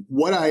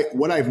 What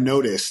I've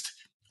noticed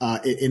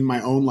in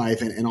my own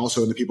life and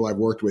also in the people I've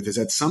worked with is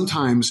that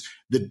sometimes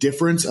the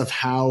difference of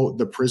how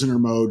the prisoner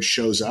mode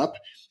shows up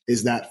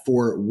is that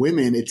for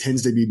women, it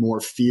tends to be more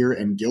fear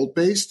and guilt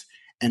based.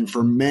 And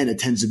for men, it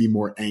tends to be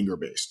more anger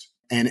based.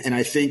 And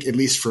I think, at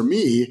least for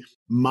me,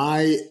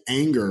 my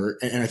anger,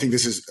 and I think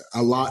this is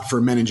a lot for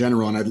men in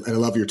general, and I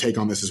love your take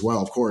on this as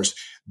well, of course,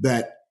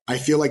 that I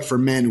feel like for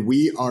men,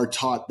 we are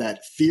taught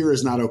that fear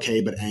is not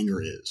okay, but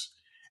anger is.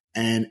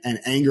 And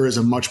anger is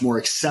a much more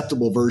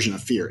acceptable version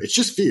of fear. It's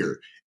just fear.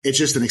 It's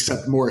just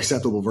more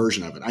acceptable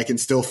version of it. I can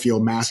still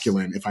feel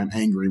masculine if I'm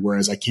angry,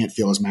 whereas I can't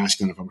feel as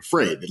masculine if I'm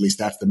afraid. At least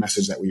that's the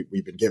message that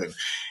we've been given.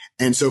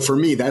 And so for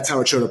me, that's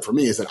how it showed up for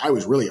me, is that I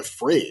was really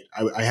afraid.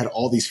 I had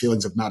all these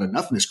feelings of not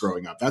enoughness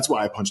growing up. That's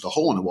why I punched a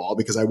hole in the wall,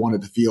 because I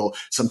wanted to feel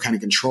some kind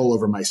of control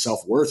over my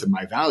self-worth and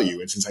my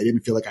value. And since I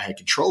didn't feel like I had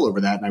control over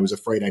that and I was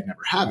afraid I'd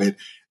never have it,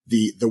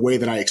 the way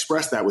that I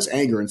expressed that was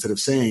anger. Instead of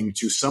saying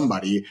to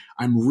somebody,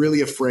 I'm really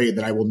afraid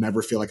that I will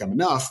never feel like I'm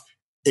enough,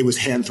 it was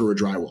hand through a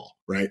drywall,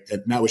 right?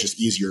 And that was just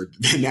easier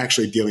than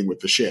actually dealing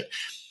with the shit.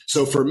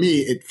 So for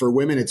me, for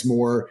women, it's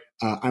more,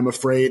 I'm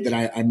afraid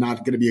that I'm not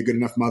going to be a good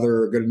enough mother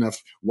or a good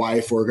enough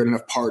wife or a good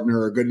enough partner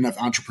or a good enough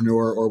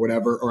entrepreneur or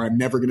whatever, or I'm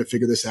never going to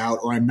figure this out,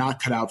 or I'm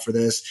not cut out for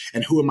this.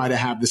 And who am I to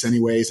have this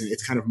anyways? And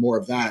it's kind of more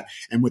of that.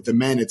 And with the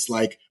men, it's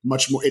like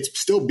much more, it's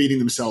still beating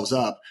themselves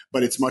up,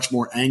 but it's much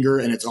more anger.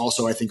 And it's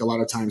also, I think, a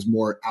lot of times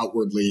more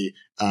outwardly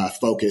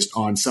focused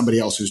on somebody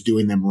else who's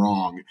doing them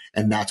wrong.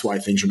 And that's why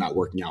things are not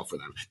working out for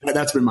them.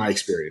 That's been my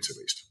experience, at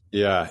least.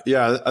 Yeah.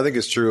 I think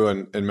it's true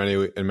in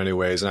many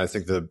ways. And I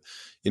think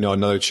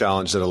another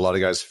challenge that a lot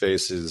of guys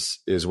face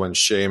is when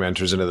shame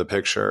enters into the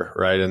picture,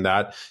 right? And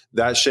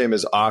that shame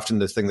is often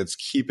the thing that's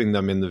keeping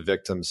them in the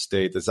victim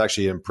state, that's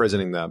actually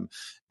imprisoning them.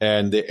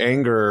 And the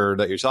anger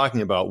that you're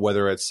talking about,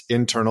 whether it's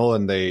internal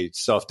and they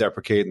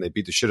self-deprecate and they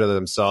beat the shit out of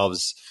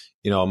themselves,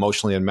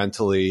 emotionally and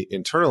mentally,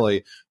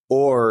 internally,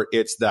 or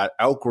it's that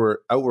outward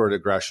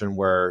aggression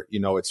where,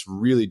 it's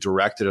really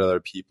directed at other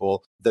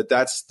people,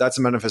 that's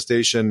a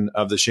manifestation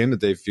of the shame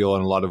that they feel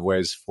in a lot of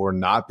ways for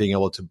not being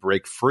able to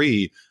break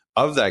free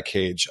of that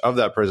cage, of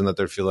that prison that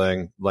they're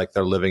feeling like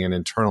they're living in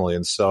internally.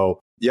 And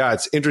so, yeah,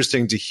 it's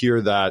interesting to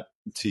hear that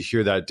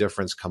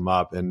difference come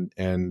up. And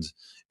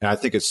I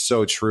think it's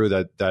so true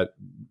that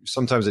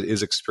sometimes it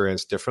is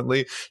experienced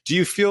differently. Do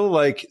you feel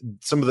like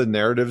some of the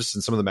narratives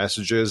and some of the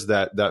messages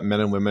that men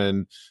and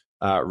women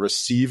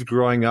received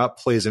growing up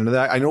plays into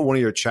that? I know one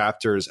of your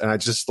chapters, and I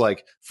just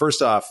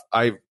first off,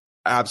 I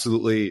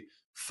absolutely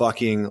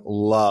fucking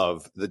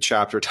love the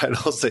chapter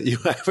titles that you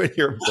have in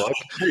your book.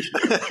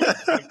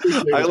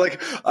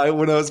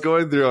 When I was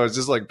going through, I was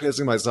just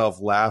pissing myself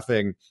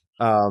laughing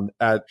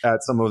at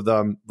some of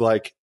them.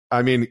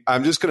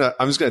 I'm just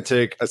gonna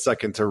take a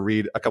second to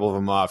read a couple of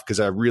them off, because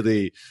I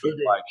really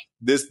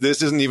this.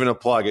 This isn't even a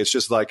plug. It's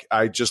just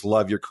I just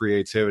love your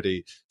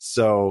creativity.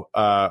 So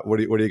what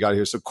do you got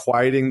here? So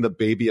quieting the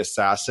baby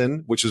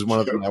assassin, which is one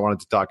of them I wanted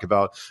to talk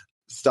about.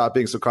 Stop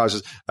being so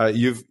cautious. What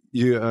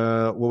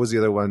was the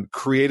other one?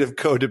 Creative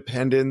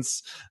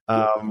codependence.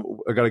 I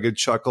got a good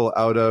chuckle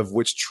out of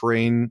which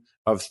train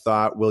of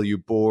thought will you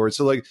board?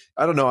 So I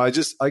don't know. I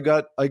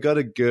got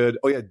a good,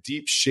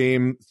 deep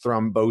shame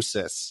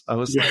thrombosis. I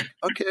was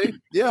okay,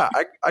 yeah,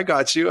 I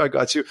got you.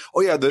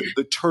 Oh yeah.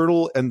 The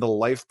turtle and the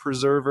life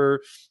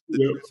preserver,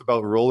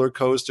 about roller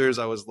coasters.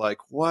 I was like,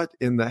 what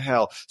in the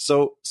hell?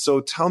 So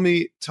tell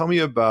me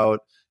about,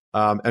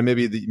 and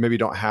maybe you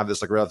don't have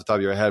this right off the top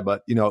of your head,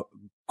 but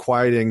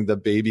quieting the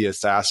baby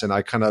assassin.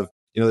 I kind of,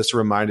 this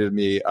reminded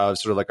me of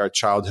sort of our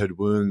childhood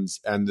wounds,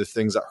 and the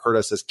things that hurt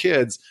us as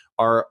kids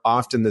are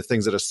often the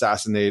things that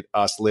assassinate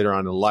us later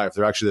on in life.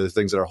 They're actually the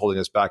things that are holding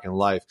us back in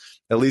life.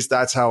 At least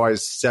that's how I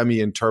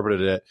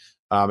semi-interpreted it.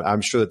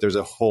 I'm sure that there's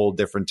a whole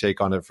different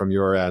take on it from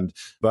your end,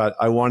 but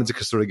I wanted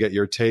to sort of get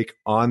your take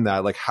on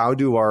that. How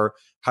do our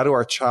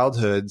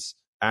childhoods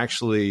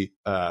actually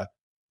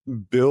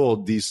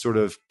build these sort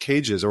of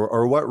cages,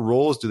 or what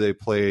roles do they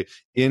play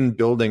in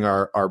building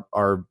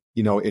our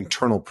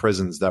internal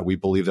prisons that we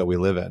believe that we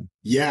live in?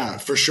 Yeah,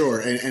 for sure.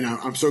 And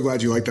I'm so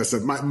glad you like that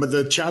stuff.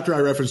 The chapter I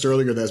referenced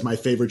earlier, that's my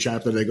favorite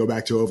chapter that I go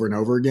back to over and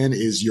over again,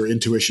 is Your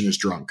Intuition is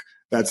Drunk.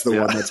 That's the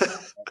one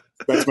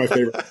that's my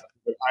favorite.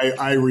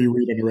 I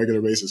reread on a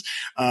regular basis.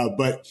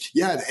 But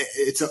yeah,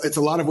 it's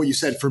a lot of what you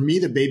said. For me,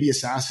 the baby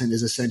assassin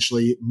is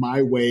essentially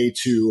my way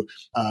to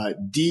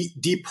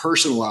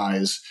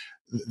depersonalize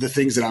the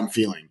things that I'm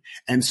feeling.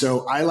 And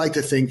so I like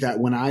to think that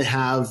when I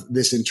have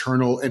this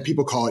internal, and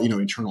people call it,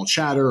 internal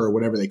chatter or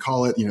whatever they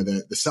call it,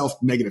 the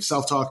negative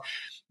self-talk,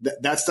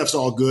 that stuff's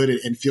all good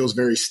and feels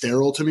very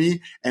sterile to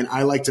me. And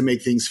I like to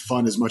make things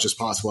fun as much as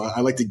possible.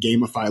 I like to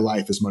gamify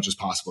life as much as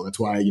possible. That's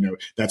why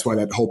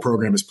that whole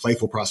program is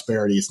playful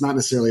prosperity. It's not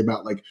necessarily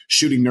about like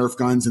shooting Nerf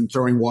guns and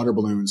throwing water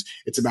balloons.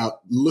 It's about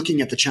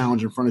looking at the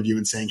challenge in front of you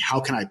and saying, how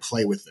can I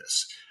play with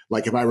this?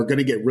 Like if I were going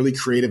to get really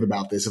creative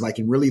about this, if I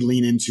can really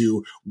lean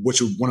into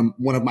which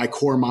one of my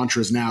core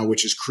mantras now,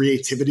 which is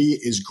creativity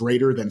is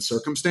greater than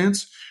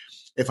circumstance.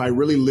 If I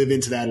really live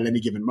into that at any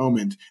given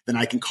moment, then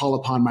I can call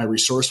upon my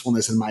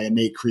resourcefulness and my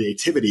innate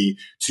creativity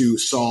to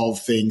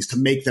solve things, to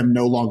make them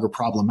no longer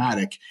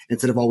problematic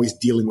instead of always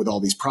dealing with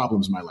all these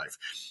problems in my life.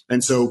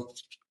 And so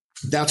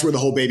that's where the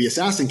whole baby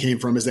assassin came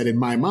from, is that in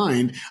my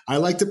mind, I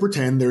like to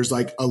pretend there's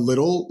like a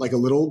little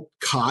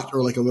cot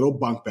or like a little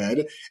bunk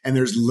bed. And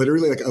there's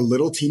literally like a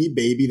little teeny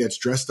baby that's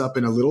dressed up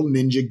in a little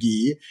ninja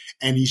gi.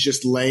 And he's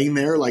just laying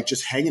there, like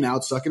just hanging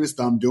out, sucking his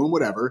thumb, doing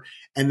whatever.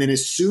 And then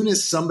as soon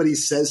as somebody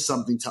says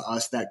something to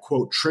us that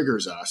quote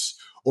triggers us,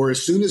 or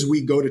as soon as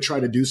we go to try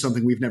to do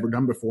something we've never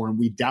done before and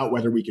we doubt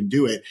whether we can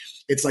do it,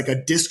 it's like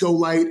a disco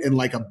light and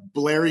like a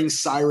blaring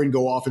siren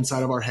go off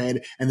inside of our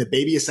head. And the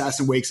baby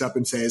assassin wakes up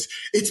and says,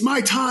 it's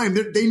my time.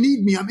 They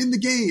need me. I'm in the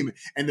game.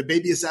 And the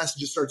baby assassin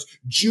just starts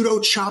judo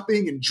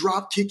chopping and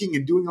drop kicking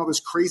and doing all this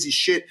crazy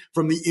shit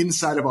from the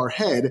inside of our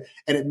head.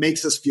 And it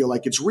makes us feel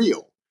like it's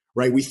real.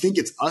 Right? We think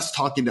it's us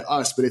talking to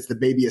us, but it's the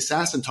baby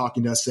assassin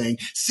talking to us saying,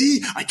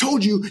 see, I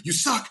told you, you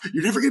suck.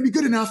 You're never going to be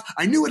good enough.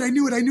 I knew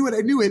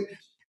it.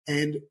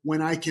 And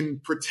when I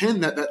can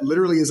pretend that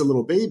literally is a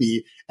little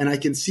baby, and I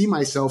can see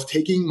myself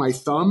taking my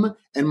thumb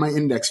and my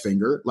index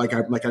finger, like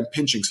I'm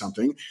pinching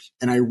something,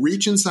 and I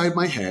reach inside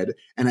my head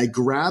and I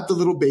grab the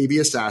little baby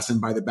assassin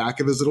by the back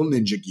of his little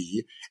ninja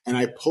gi, and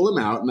I pull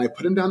him out and I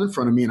put him down in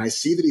front of me, and I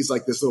see that he's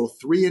like this little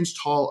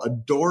 3-inch tall,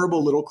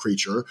 adorable little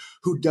creature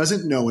who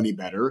doesn't know any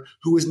better,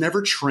 who was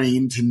never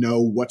trained to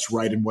know what's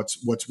right and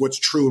what's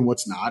true and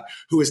what's not,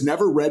 who has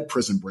never read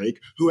Prison Break,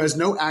 who has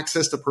no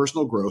access to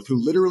personal growth, who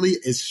literally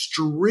is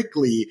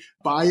strictly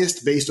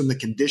biased based on the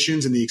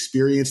conditions and the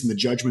experience and the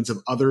judgments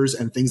of others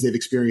and things they've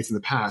experienced in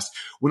the past.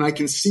 When I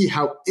can see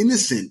how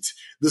innocent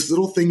this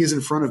little thing is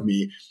in front of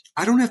me,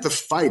 I don't have to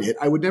fight it.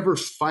 I would never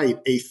fight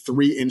a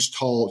 3-inch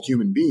tall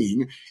human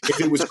being. If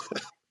it was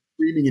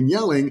screaming and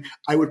yelling,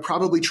 I would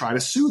probably try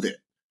to soothe it.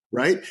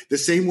 Right? The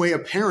same way a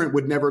parent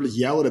would never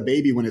yell at a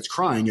baby when it's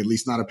crying, at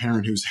least not a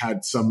parent who's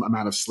had some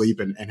amount of sleep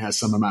and has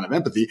some amount of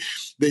empathy.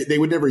 They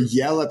would never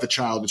yell at the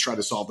child to try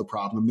to solve the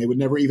problem. They would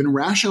never even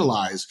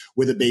rationalize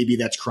with a baby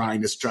that's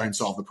crying to try and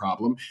solve the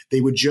problem. They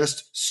would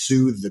just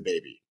soothe the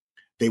baby.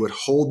 They would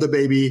hold the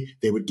baby.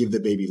 They would give the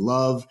baby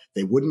love.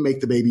 They wouldn't make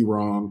the baby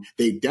wrong.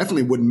 They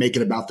definitely wouldn't make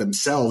it about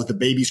themselves. The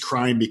baby's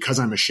crying because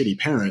I'm a shitty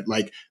parent.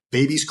 Like,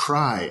 babies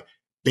cry.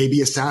 Baby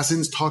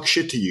assassins talk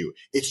shit to you.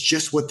 It's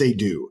just what they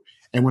do.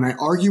 And when I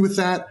argue with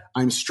that,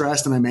 I'm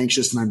stressed and I'm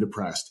anxious and I'm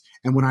depressed.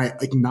 And when I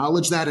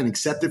acknowledge that and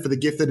accept it for the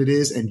gift that it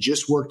is and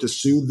just work to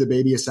soothe the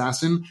baby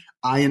assassin,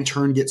 I in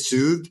turn get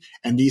soothed,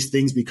 and these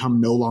things become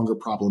no longer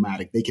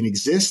problematic. They can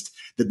exist.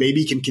 The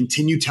baby can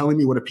continue telling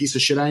me what a piece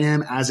of shit I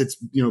am as it's,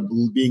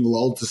 being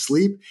lulled to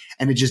sleep.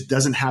 And it just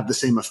doesn't have the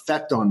same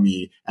effect on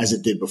me as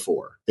it did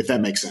before, if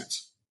that makes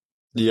sense.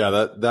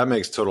 Yeah, that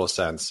makes total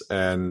sense.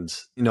 And,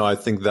 I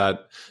think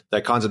that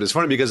concept is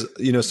funny because,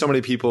 so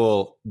many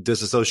people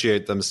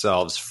disassociate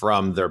themselves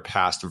from their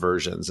past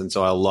versions. And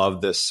so I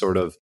love this sort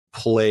of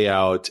play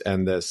out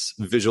and this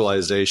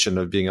visualization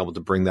of being able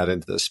to bring that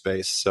into this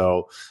space.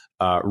 So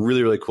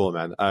really, really cool,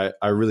 man.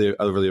 I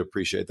really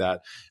appreciate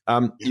that.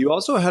 You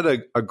also had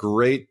a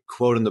great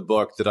quote in the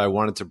book that I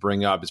wanted to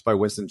bring up. It's by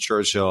Winston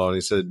Churchill. And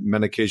he said,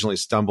 men occasionally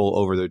stumble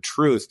over their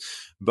truth,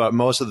 but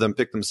most of them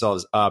pick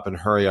themselves up and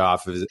hurry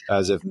off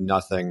as if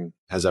nothing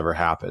has ever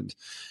happened.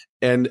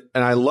 And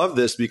I love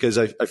this because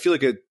I feel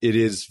like it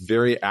is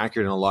very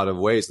accurate in a lot of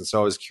ways. And so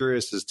I was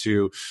curious as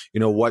to,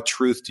 what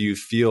truth do you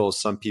feel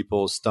some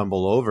people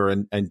stumble over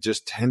and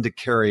just tend to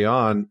carry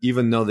on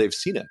even though they've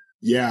seen it?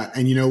 Yeah.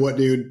 And you know what,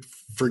 dude?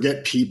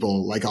 Forget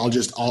people. Like, I'll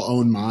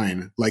own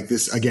mine. Like,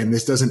 this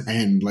doesn't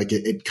end. Like,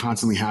 it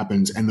constantly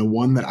happens. And the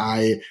one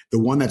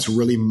that's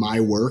really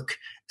my work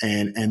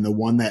and the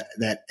one that,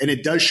 and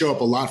it does show up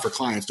a lot for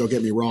clients, don't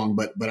get me wrong,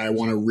 but I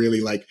want to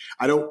really, like,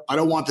 I don't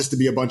want this to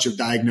be a bunch of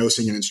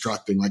diagnosing and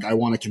instructing. Like, I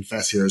want to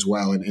confess here as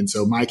well. And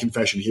so my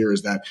confession here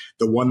is that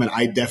the one that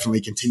I definitely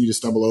continue to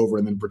stumble over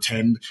and then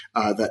pretend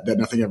that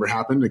nothing ever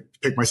happened, to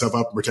pick myself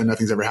up and pretend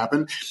nothing's ever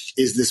happened,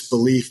 is this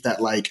belief that,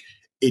 like,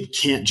 it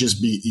can't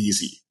just be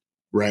easy.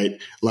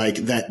 right? Like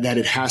that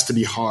it has to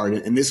be hard.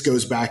 And this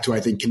goes back to, I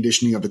think,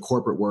 conditioning of the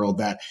corporate world,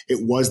 that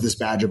it was this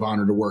badge of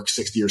honor to work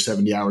 60 or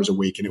 70 hours a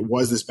week. And it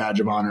was this badge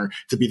of honor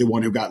to be the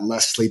one who got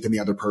less sleep than the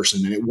other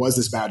person. And it was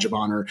this badge of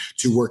honor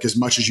to work as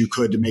much as you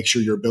could to make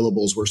sure your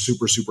billables were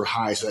super, super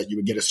high so that you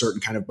would get a certain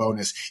kind of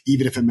bonus,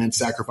 even if it meant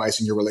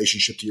sacrificing your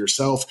relationship to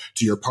yourself,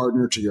 to your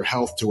partner, to your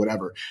health, to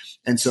whatever.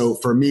 And so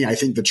for me, I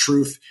think the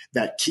truth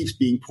that keeps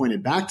being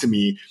pointed back to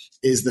me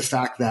is the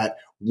fact that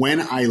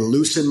when I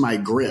loosen my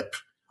grip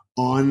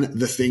on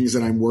the things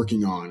that I'm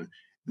working on,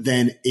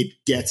 then it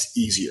gets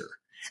easier.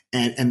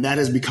 And that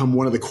has become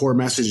one of the core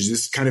messages.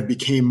 This kind of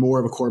became more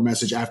of a core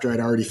message after I'd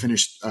already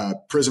finished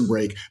Prison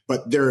Break,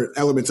 but there are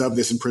elements of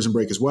this in Prison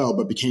Break as well,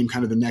 but became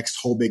kind of the next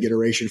whole big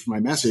iteration for my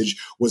message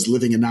was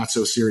living a not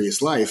so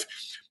serious life.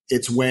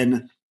 It's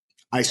when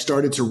I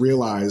started to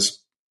realize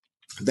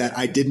that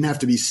I didn't have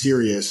to be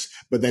serious,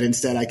 but that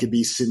instead I could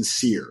be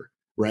sincere.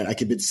 Right? I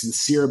could be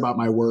sincere about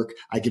my work.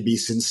 I could be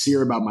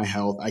sincere about my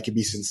health. I could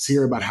be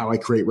sincere about how I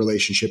create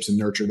relationships and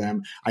nurture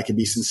them. I could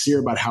be sincere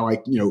about how I,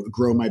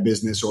 grow my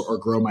business or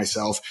grow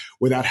myself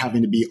without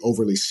having to be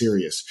overly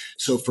serious.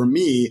 So for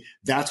me,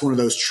 that's one of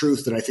those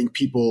truths that I think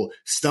people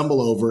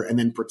stumble over and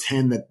then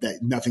pretend that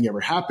nothing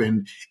ever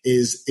happened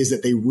is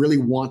that they really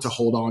want to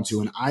hold on to.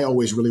 And I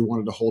always really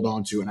wanted to hold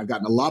on to, and I've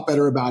gotten a lot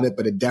better about it,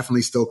 but it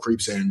definitely still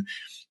creeps in,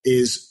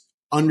 is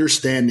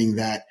understanding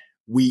that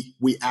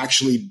we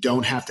actually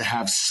don't have to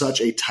have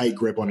such a tight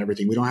grip on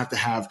everything. We don't have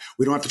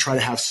to try to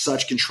have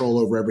such control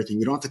over everything.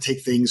 We don't have to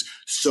take things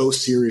so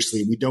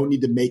seriously. We don't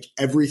need to make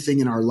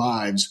everything in our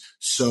lives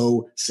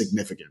so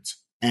significant.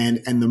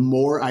 And the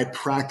more I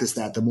practice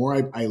that, the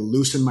more I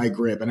loosen my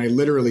grip. And I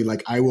literally,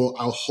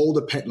 I'll hold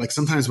a pen. Like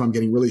sometimes when I'm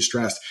getting really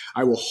stressed,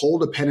 I will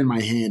hold a pen in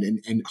my hand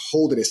and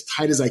hold it as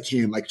tight as I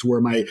can, like to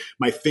where my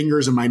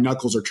fingers and my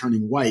knuckles are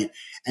turning white.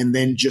 And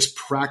then just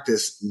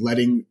practice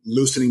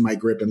loosening my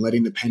grip and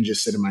letting the pen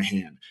just sit in my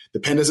hand. The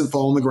pen doesn't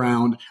fall on the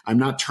ground. I'm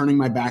not turning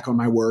my back on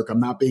my work. I'm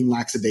not being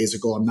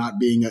lackadaisical. I'm not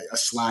being a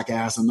slack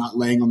ass. I'm not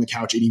laying on the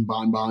couch eating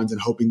bonbons and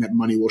hoping that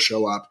money will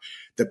show up.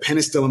 The pen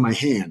is still in my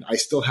hand. I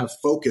still have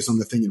focus on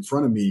the thing in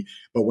front of me.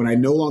 But when I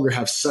no longer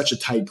have such a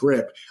tight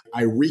grip,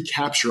 I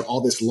recapture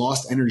all this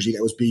lost energy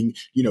that was being,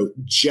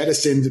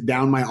 jettisoned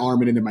down my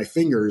arm and into my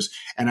fingers.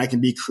 And I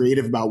can be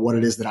creative about what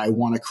it is that I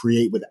want to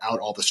create without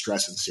all the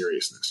stress and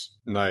seriousness.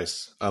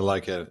 Nice. I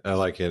like it.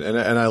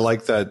 And I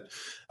like that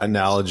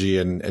analogy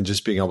and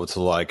just being able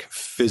to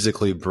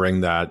physically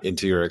bring that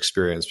into your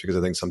experience, because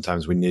I think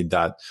sometimes we need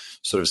that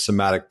sort of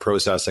somatic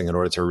processing in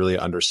order to really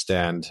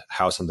understand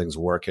how something's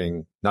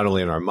working, not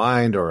only in our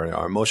mind or in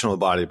our emotional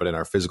body, but in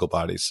our physical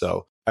body.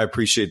 So I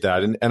appreciate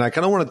that. And I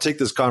kind of want to take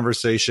this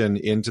conversation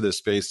into the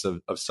space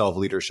of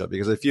self-leadership,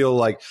 because I feel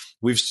like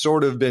we've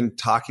sort of been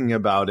talking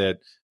about it,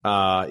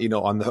 on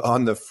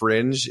the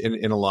fringe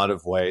in a lot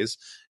of ways.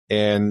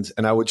 And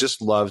I would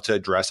just love to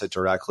address it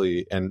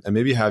directly and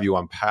maybe have you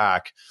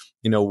unpack,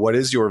 what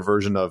is your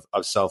version of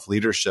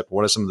self-leadership?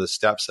 What are some of the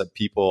steps that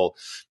people,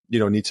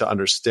 need to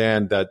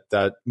understand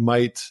that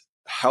might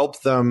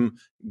help them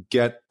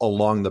get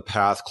along the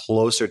path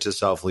closer to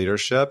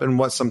self-leadership, and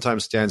what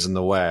sometimes stands in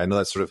the way? I know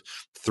that's sort of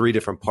three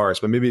different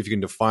parts, but maybe if you can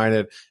define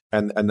it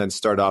and then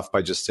start off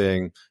by just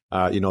saying,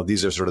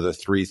 these are sort of the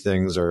three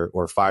things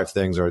or five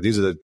things, or these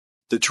are the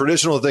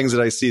traditional things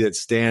that I see that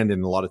stand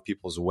in a lot of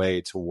people's way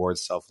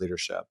towards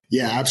self-leadership.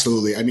 Yeah,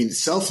 absolutely. I mean,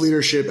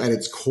 self-leadership at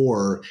its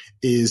core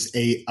is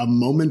a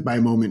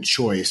moment-by-moment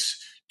choice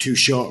to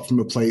show up from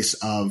a place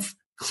of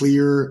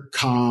clear,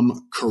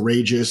 calm,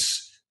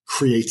 courageous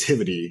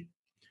creativity,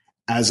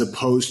 as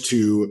opposed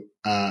to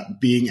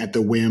being at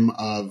the whim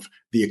of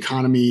the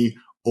economy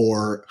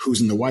or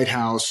who's in the White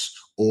House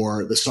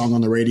or the song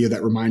on the radio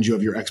that reminds you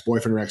of your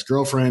ex-boyfriend or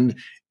ex-girlfriend.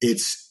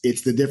 It's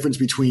the difference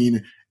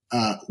between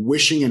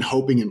wishing and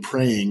hoping and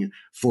praying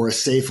for a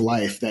safe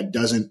life that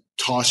doesn't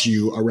toss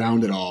you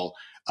around at all,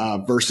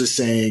 versus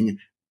saying,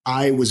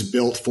 I was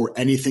built for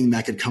anything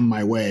that could come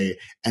my way,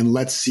 and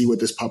let's see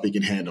what this puppy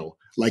can handle.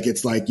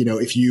 It's like,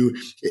 if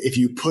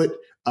you put,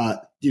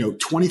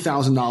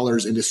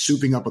 $20,000 into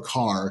souping up a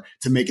car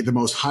to make it the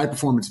most high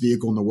performance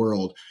vehicle in the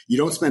world, you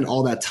don't spend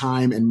all that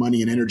time and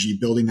money and energy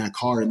building that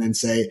car and then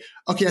say,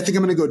 okay, I think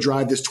I'm going to go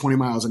drive this 20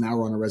 miles an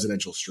hour on a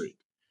residential street.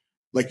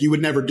 You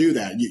would never do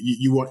that.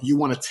 You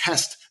want to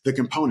test the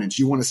components.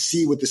 You want to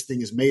see what this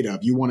thing is made of.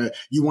 You want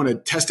to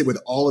test it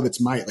with all of its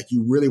might.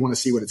 You really want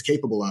to see what it's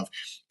capable of.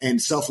 And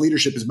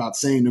self-leadership is about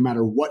saying, no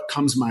matter what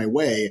comes my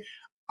way,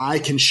 I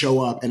can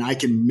show up and I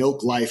can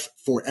milk life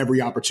for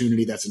every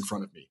opportunity that's in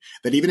front of me.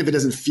 That even if it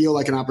doesn't feel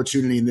like an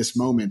opportunity in this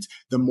moment,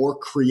 the more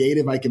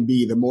creative I can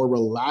be, the more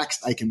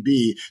relaxed I can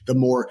be, the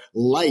more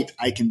light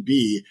I can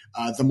be,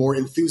 the more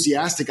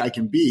enthusiastic I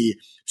can be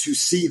to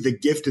see the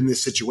gift in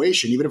this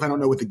situation, even if I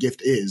don't know what the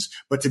gift is,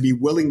 but to be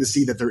willing to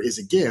see that there is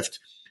a gift,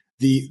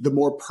 the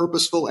more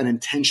purposeful and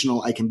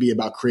intentional I can be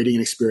about creating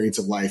an experience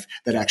of life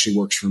that actually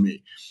works for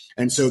me.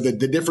 And so the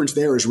difference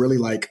there is really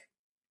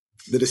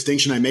the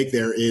distinction I make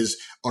there is,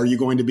 are you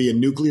going to be a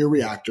nuclear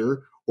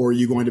reactor or are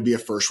you going to be a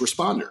first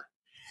responder?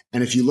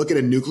 And if you look at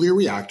a nuclear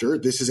reactor,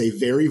 this is a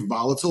very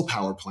volatile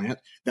power plant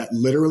that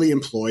literally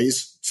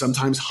employs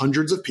sometimes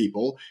hundreds of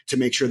people to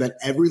make sure that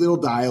every little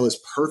dial is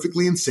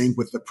perfectly in sync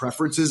with the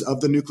preferences of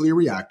the nuclear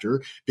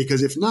reactor,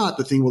 because if not,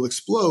 the thing will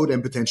explode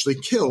and potentially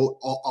kill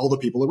all the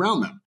people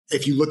around them.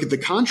 If you look at the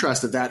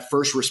contrast of that,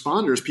 first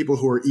responders, people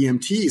who are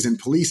EMTs and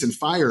police and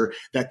fire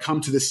that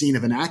come to the scene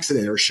of an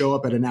accident or show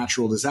up at a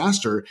natural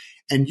disaster,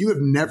 and you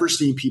have never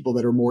seen people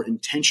that are more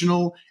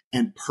intentional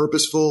and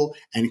purposeful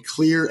and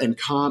clear and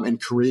calm and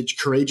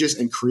courageous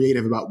and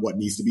creative about what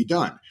needs to be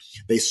done.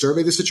 They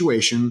survey the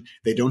situation.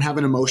 They don't have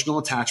an emotional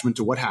attachment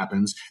to what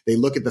happens. They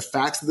look at the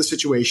facts of the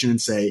situation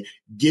and say,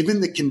 given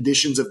the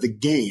conditions of the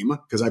game,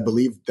 because I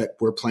believe that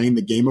we're playing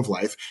the game of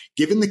life,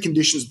 given the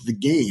conditions of the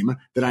game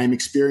that I am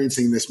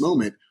experiencing in this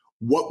moment,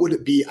 what would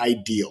it be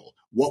ideal?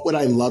 What would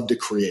I love to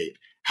create?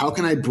 How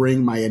can I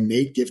bring my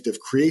innate gift of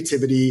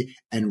creativity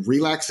and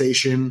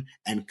relaxation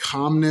and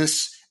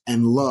calmness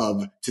and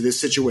love to this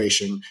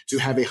situation to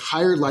have a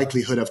higher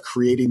likelihood of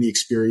creating the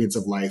experience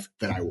of life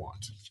that I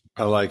want?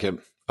 I like it.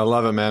 I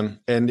love it, man.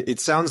 And it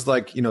sounds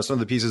like, some of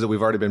the pieces that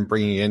we've already been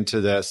bringing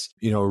into this,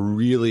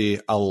 really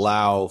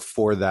allow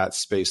for that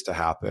space to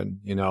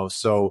happen,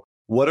 So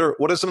what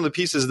are some of the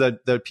pieces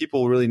that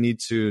people really need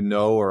to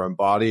know or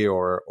embody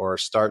or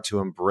start to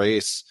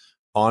embrace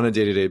on a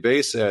day-to-day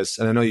basis?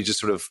 And I know you just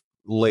sort of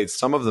laid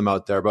some of them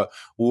out there, but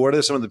what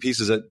are some of the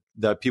pieces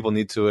that people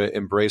need to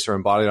embrace or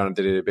embody on a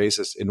day-to-day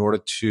basis in order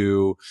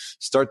to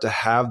start to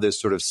have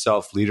this sort of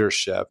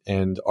self-leadership?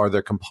 And are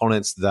there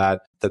components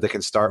that they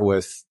can start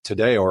with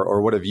today, or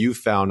what have you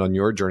found on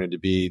your journey to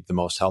be the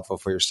most helpful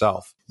for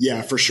yourself?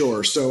 Yeah, for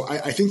sure. So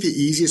I think the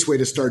easiest way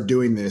to start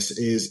doing this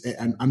is,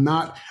 and I'm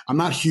not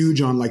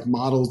huge on like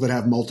models that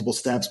have multiple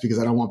steps, because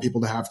I don't want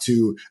people to have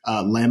to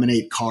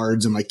laminate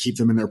cards and like keep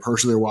them in their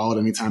purse or their wallet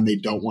anytime they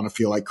don't want to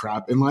feel like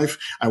crap in life.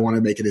 I want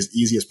to make it as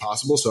easy as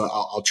possible. So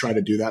I'll try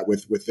to do that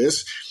with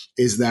this,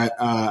 is that,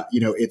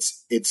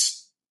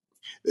 it's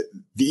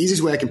the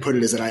easiest way I can put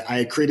it is that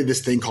I created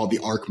this thing called the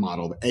ARC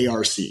model, the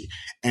ARC.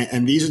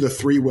 And these are the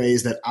three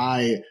ways that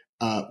I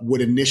would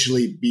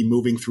initially be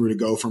moving through to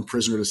go from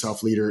prisoner to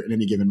self-leader at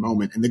any given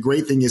moment. And the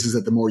great thing is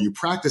that the more you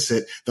practice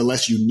it, the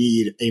less you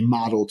need a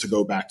model to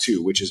go back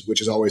to, which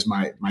is always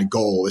my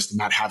goal, is to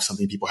not have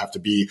something people have to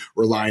be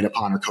reliant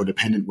upon or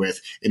codependent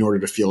with in order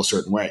to feel a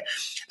certain way.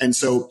 And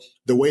so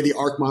the way the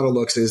ARC model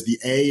looks is the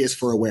A is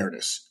for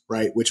awareness,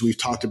 right? Which we've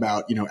talked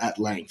about, at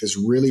length, is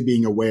really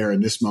being aware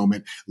in this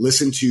moment.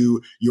 Listen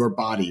to your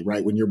body,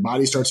 right? When your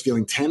body starts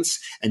feeling tense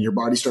and your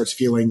body starts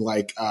feeling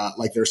like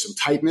there's some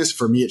tightness,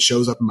 for me, it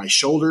shows up in my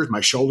shoulders. My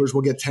shoulders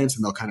will get tense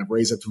and they'll kind of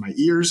raise up to my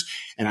ears.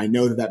 And I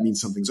know that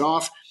means something's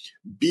off.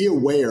 Be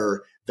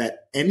aware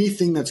that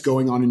anything that's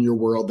going on in your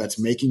world that's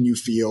making you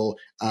feel,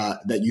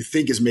 that you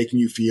think is making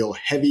you feel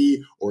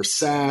heavy or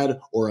sad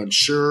or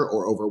unsure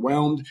or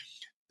overwhelmed,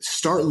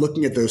 start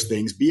looking at those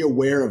things, be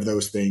aware of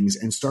those things,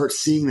 and start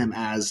seeing them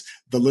as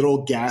the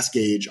little gas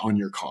gauge on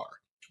your car,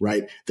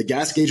 right? The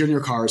gas gauge on your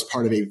car is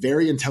part of a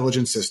very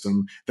intelligent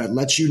system that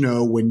lets you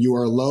know when you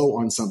are low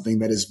on something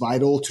that is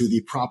vital to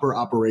the proper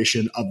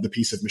operation of the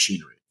piece of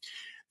machinery.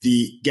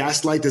 The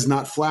gas light does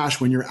not flash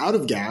when you're out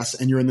of gas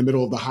and you're in the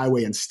middle of the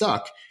highway and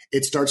stuck.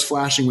 It starts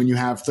flashing when you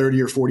have 30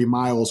 or 40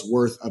 miles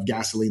worth of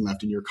gasoline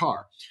left in your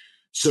car.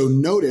 So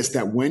notice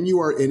that when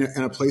you are in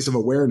a place of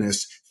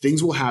awareness,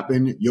 things will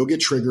happen. You'll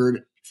get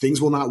triggered. Things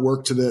will not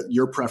work to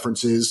your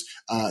preferences.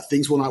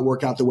 Things will not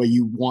work out the way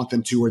you want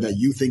them to or that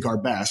you think are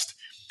best.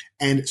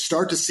 And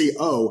start to see,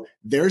 oh,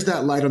 there's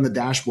that light on the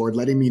dashboard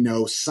letting me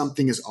know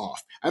something is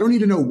off. I don't need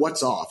to know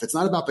what's off. It's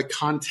not about the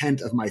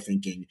content of my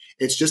thinking.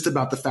 It's just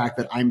about the fact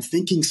that I'm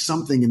thinking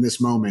something in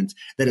this moment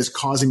that is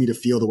causing me to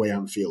feel the way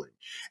I'm feeling.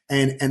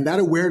 And that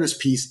awareness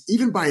piece,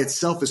 even by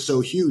itself, is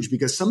so huge,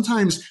 because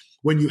sometimes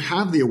when you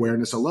have the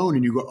awareness alone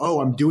and you go,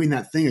 oh, I'm doing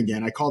that thing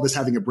again. I call this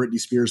having a Britney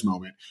Spears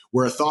moment,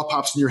 where a thought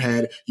pops in your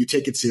head, you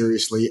take it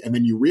seriously, and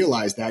then you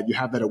realize that you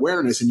have that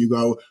awareness and you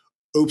go,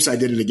 oops, I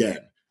did it again.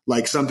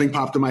 Like something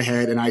popped in my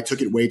head and I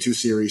took it way too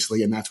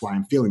seriously, and that's why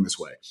I'm feeling this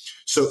way.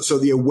 So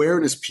the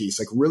awareness piece,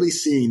 like really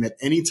seeing that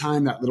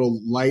anytime that little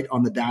light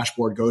on the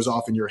dashboard goes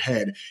off in your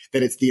head,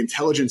 that it's the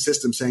intelligent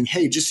system saying,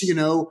 hey, just so you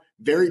know,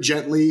 very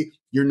gently,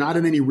 you're not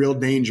in any real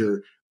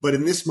danger, but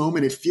in this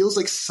moment, it feels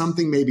like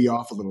something may be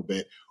off a little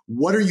bit.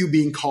 What are you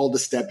being called to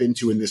step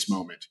into in this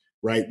moment,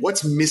 right?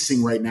 What's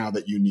missing right now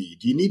that you need?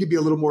 Do you need to be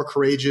a little more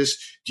courageous?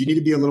 Do you need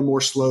to be a little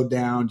more slowed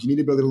down? Do you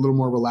need to be a little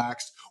more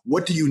relaxed?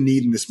 What do you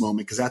need in this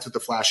moment? Because that's what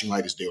the flashing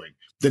light is doing.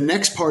 The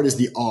next part is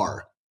the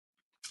R.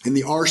 And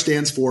the R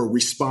stands for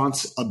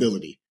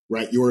responsibility,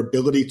 right? Your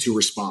ability to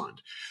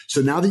respond. So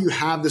now that you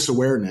have this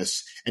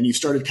awareness and you've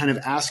started kind of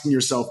asking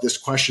yourself this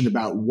question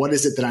about what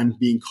is it that I'm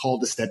being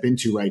called to step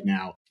into right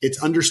now,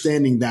 it's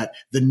understanding that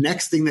the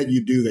next thing that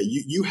you do, that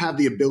you have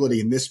the ability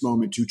in this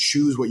moment to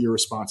choose what your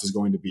response is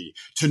going to be,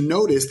 to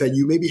notice that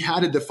you maybe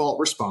had a default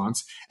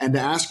response and to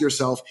ask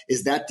yourself,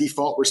 is that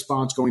default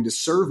response going to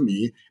serve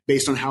me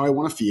based on how I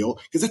want to feel?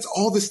 Because that's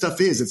all this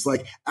stuff is. It's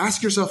like,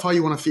 ask yourself how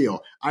you want to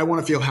feel. I want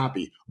to feel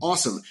happy.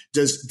 Awesome.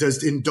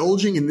 Does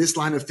indulging in this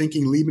line of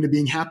thinking lead me to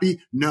being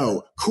happy?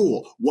 No.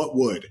 Cool. What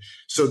would?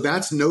 So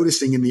that's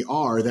noticing in the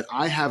R that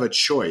I have a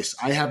choice.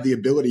 I have the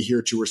ability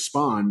here to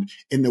respond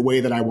in the way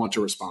that I want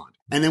to respond.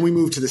 And then we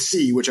move to the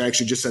C, which I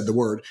actually just said the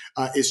word,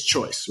 is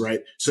choice,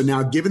 right? So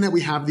now, given that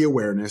we have the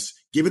awareness,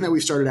 given that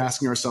we've started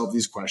asking ourselves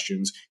these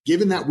questions,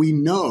 given that we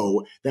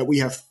know that we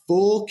have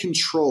full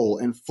control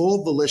and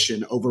full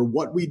volition over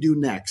what we do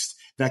next,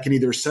 that can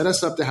either set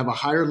us up to have a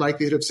higher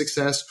likelihood of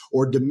success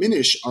or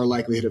diminish our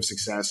likelihood of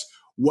success,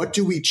 what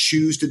do we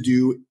choose to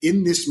do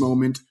in this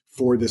moment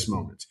for this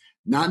moment?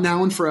 Not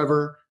now and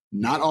forever,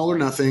 not all or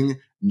nothing,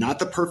 not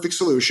the perfect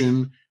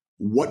solution.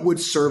 What would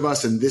serve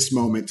us in this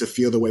moment to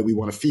feel the way we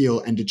want to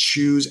feel and to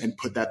choose and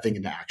put that thing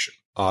into action?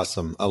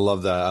 Awesome. I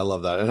love that. I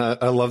love that. And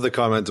I love the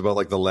comment about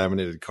like the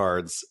laminated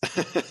cards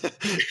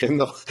in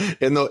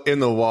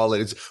the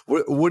wallet.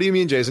 What do you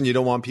mean, Jason? You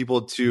don't want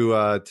people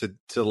to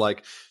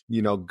like,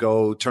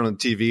 go turn on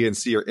TV and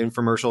see your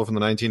infomercial from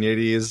the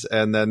 1980s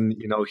and then,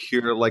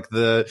 hear like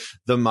the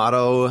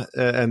motto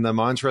and the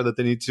mantra that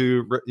they need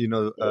to,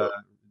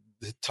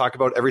 talk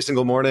about every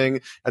single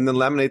morning and then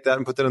laminate that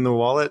and put that in the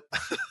wallet?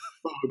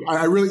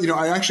 I really,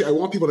 I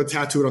want people to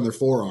tattoo it on their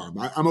forearm.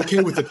 I'm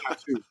okay with the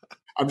tattoo.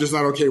 I'm just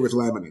not okay with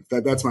laminate.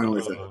 That's my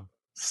only thing.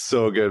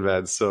 So good,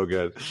 man. So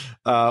good.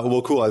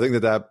 Well, cool. I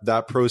think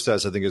that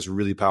process, I think, is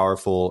really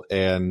powerful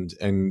and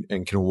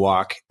can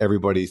walk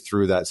everybody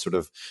through that sort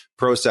of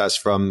process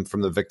from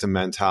the victim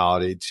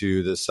mentality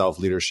to the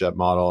self-leadership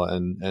model.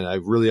 And I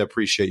really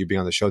appreciate you being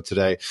on the show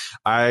today.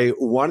 I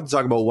wanted to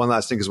talk about one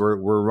last thing because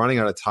we're running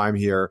out of time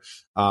here.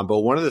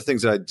 But one of the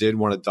things that I did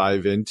want to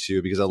dive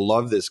into, because I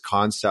love this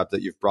concept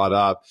that you've brought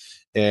up,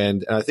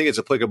 and I think it's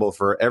applicable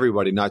for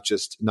everybody, not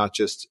just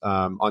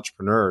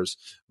entrepreneurs,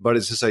 but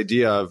it's this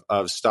idea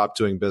of stop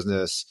doing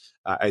business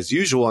as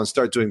usual and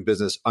start doing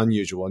business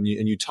unusual. And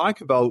you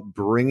talk about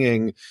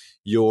bringing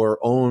your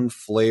own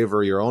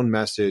flavor, your own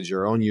message,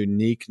 your own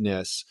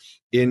uniqueness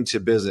into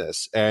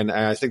business. And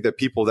I think that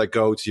people that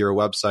go to your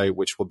website,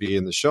 which will be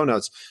in the show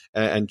notes,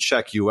 and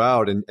check you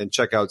out and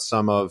check out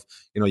some of,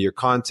 your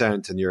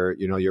content and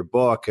your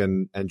book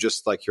and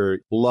just like your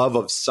love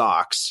of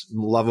socks,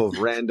 love of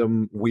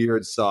random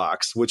weird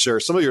socks, which are,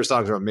 some of your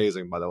socks are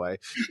amazing, by the way.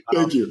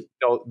 Thank you.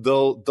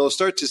 They'll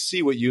start to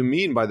see what you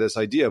mean by this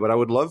idea, but I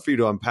would love for you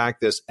to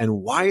unpack this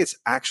and why it's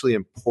actually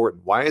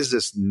important. Why is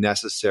this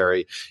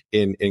necessary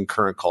in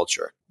current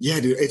culture? Yeah,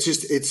 dude,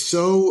 it's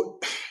so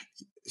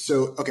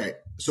okay.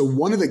 So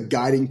one of the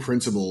guiding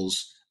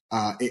principles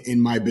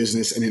in my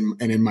business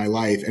and in my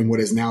life, and what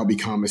has now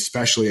become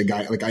especially a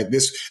guide,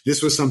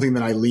 this was something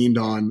that I leaned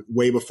on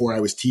way before I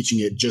was teaching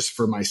it just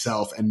for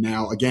myself. And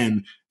now,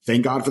 again,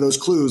 thank God for those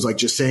clues, like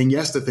just saying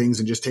yes to things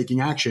and just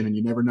taking action. And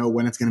you never know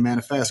when it's going to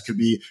manifest. Could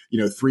be,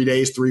 3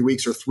 days, 3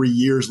 weeks, or 3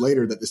 years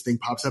later that this thing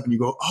pops up and you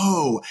go,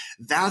 oh,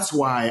 that's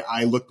why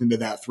I looked into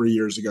that 3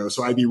 years ago.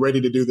 So I'd be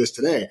ready to do this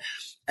today.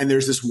 And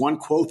there's this one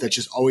quote that's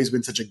just always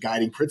been such a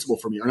guiding principle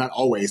for me, or not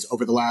always,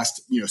 over the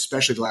last,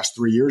 especially the last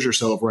 3 years or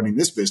so of running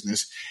this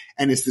business.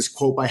 And it's this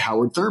quote by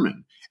Howard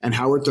Thurman. And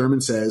Howard Thurman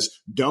says,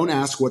 don't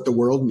ask what the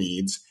world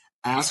needs,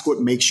 ask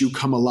what makes you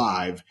come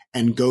alive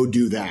and go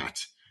do that.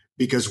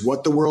 Because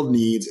what the world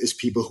needs is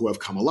people who have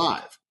come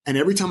alive. And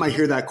every time I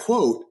hear that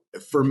quote,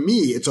 for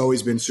me, it's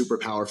always been super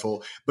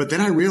powerful. But then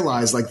I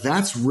realized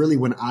that's really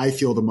when I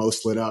feel the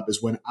most lit up,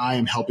 is when I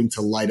am helping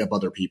to light up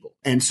other people.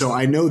 And so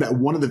I know that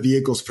one of the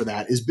vehicles for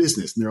that is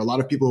business. And there are a lot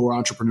of people who are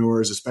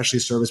entrepreneurs, especially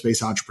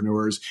service-based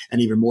entrepreneurs,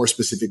 and even more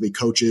specifically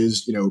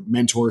coaches,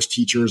 mentors,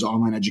 teachers,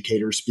 online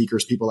educators,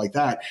 speakers, people like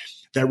that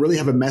really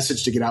have a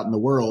message to get out in the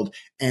world.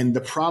 And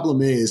the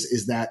problem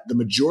is that the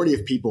majority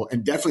of people,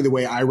 and definitely the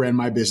way I ran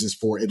my business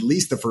for at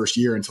least the first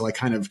year until I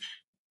kind of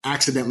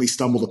accidentally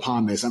stumbled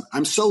upon this.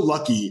 I'm so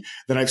lucky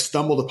that I've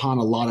stumbled upon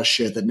a lot of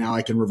shit that now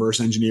I can reverse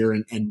engineer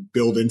and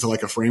build into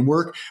like a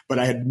framework, but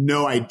I had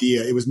no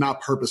idea. It was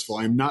not purposeful.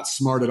 I'm not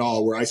smart at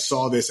all, where I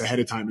saw this ahead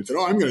of time and said,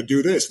 oh, I'm going to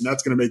do this and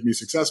that's going to make me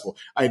successful.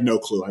 I had no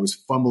clue. I was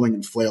fumbling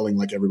and flailing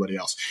like everybody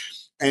else.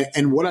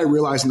 And what I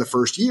realized in the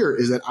first year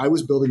is that I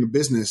was building a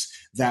business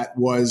that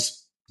was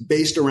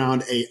based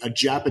around a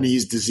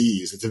Japanese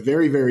disease. It's a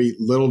very, very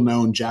little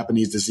known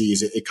Japanese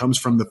disease. It comes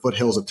from the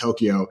foothills of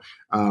Tokyo.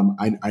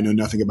 I know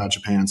nothing about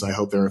Japan, so I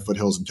hope there are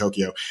foothills in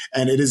Tokyo.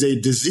 And it is a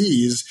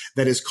disease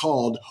that is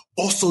called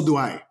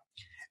osoduai.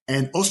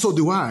 And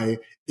osoduai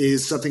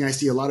is something I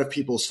see a lot of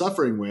people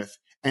suffering with.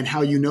 And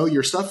how you know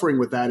you're suffering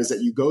with that is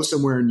that you go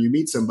somewhere and you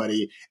meet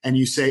somebody and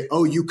you say,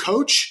 oh, you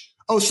coach?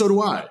 Oh, so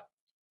do I.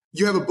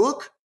 You have a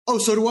book? Oh,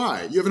 so do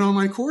I. You have an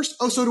online course?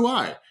 Oh, so do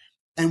I.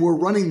 And we're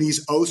running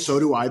these oh, so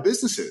do I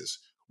businesses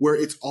where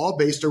it's all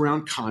based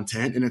around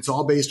content and it's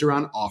all based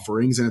around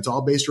offerings and it's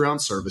all based around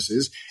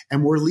services.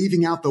 And we're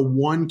leaving out the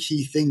one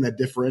key thing that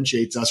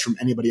differentiates us from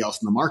anybody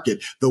else in the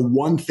market, the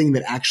one thing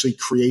that actually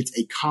creates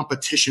a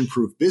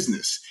competition-proof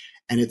business.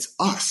 And it's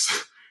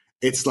us.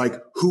 It's like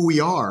who we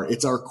are.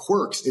 It's our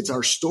quirks. It's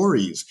our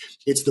stories.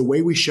 It's the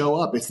way we show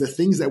up. It's the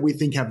things that we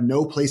think have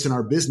no place in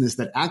our business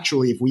that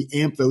actually, if we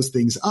amp those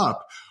things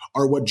up,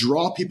 are what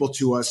draw people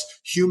to us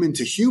human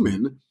to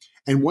human.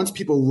 And once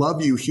people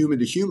love you human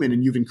to human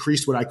and you've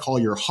increased what I call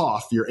your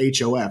HOF, your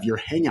HOF, your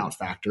hangout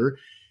factor,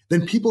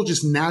 then people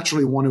just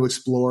naturally want to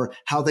explore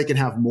how they can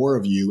have more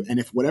of you. And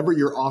if whatever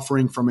you're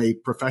offering from a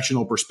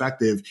professional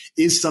perspective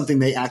is something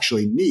they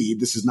actually need,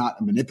 this is not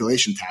a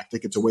manipulation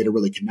tactic. It's a way to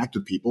really connect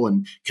with people.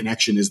 And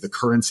connection is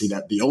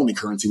the only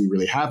currency we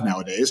really have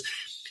nowadays.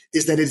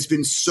 Is that it's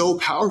been so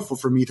powerful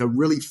for me to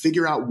really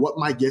figure out what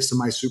my gifts and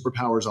my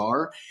superpowers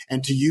are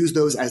and to use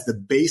those as the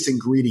base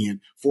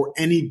ingredient for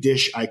any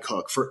dish I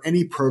cook, for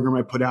any program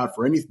I put out,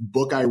 for any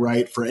book I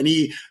write, for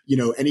any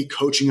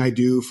coaching I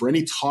do, for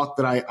any talk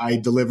that I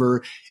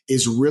deliver,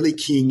 is really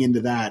keying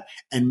into that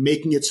and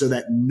making it so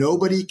that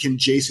nobody can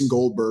Jason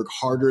Goldberg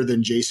harder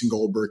than Jason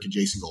Goldberg can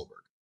Jason Goldberg.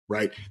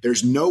 Right?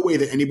 There's no way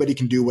that anybody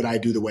can do what I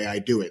do the way I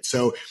do it.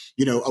 So,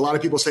 a lot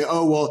of people say,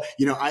 oh, well,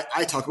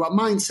 I talk about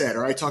mindset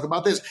or I talk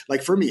about this.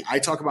 Like for me, I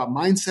talk about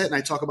mindset and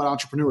I talk about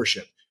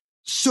entrepreneurship.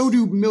 So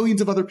do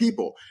millions of other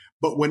people.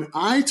 But when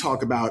I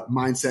talk about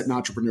mindset and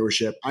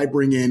entrepreneurship, I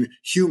bring in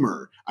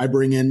humor. I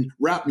bring in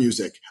rap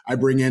music. I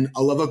bring in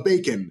a love of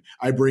bacon.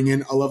 I bring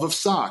in a love of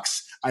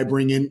socks. I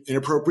bring in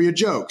inappropriate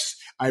jokes.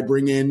 I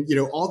bring in,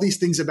 all these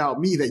things about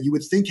me that you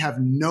would think have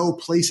no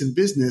place in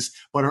business,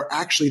 but are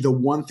actually the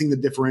one thing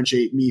that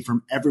differentiate me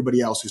from everybody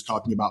else who's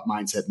talking about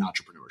mindset and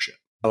entrepreneurship.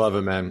 I love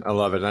it, man. I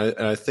love it.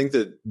 And I think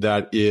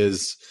that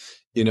is,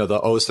 the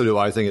oh, so do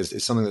I thing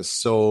is something that's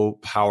so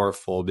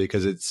powerful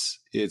because it's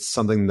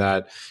something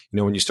that,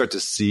 when you start to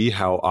see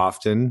how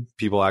often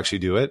people actually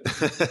do it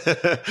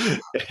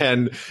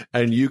and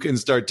you can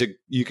start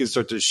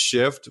to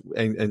shift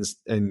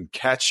and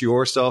catch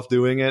yourself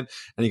doing it.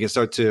 And you can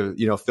start to,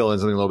 fill in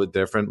something a little bit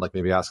different, like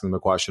maybe asking them a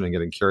question and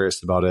getting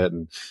curious about it.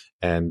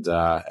 And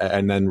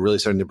then really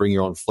starting to bring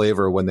your own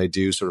flavor when they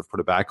do sort of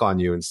put it back on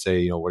you and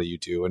say, what do you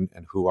do and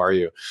who are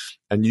you?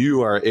 And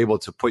you are able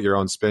to put your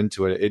own spin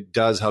to it. It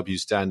does help you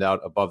stand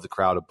out above the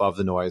crowd, above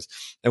the noise.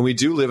 And we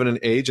do live in an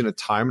age and a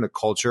time and a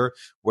culture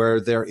where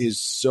there is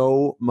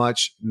so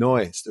much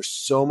noise. There's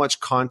so much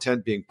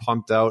content being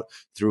pumped out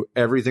through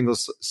every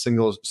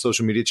single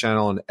social media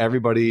channel, and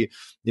everybody,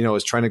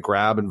 is trying to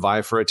grab and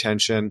vie for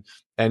attention.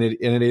 And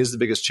it is the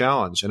biggest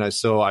challenge. And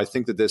so I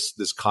think that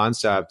this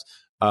concept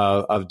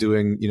of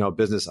doing,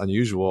 business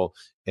unusual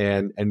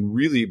and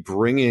really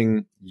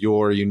bringing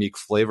your unique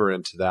flavor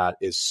into that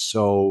is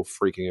so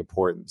freaking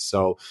important.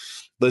 So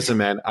listen,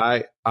 man,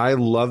 I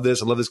love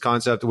this. I love this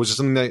concept. Was there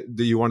something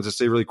that you wanted to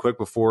say really quick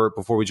before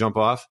we jump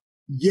off?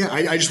 Yeah,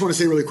 I just want to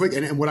say really quick.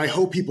 And what I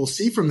hope people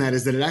see from that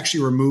is that it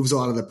actually removes a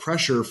lot of the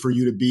pressure for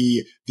you to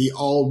be the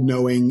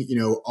all-knowing,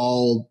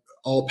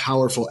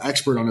 all-powerful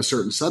expert on a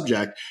certain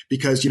subject,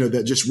 because,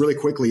 that just really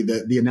quickly,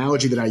 the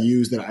analogy that I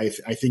use that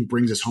I think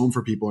brings us home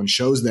for people and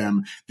shows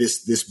them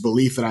this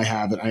belief that I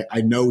have that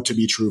I know to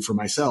be true for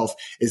myself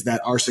is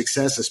that our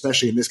success,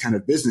 especially in this kind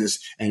of business,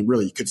 and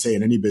really you could say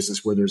in any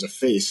business where there's a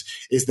face,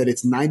 is that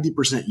it's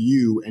 90%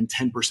 you and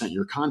 10%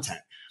 your content.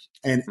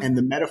 And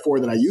the metaphor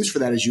that I use for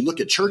that is you look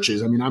at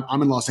churches. I mean,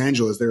 I'm in Los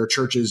Angeles. There are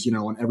churches,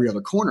 on every other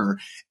corner,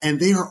 and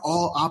they are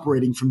all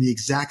operating from the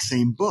exact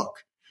same book.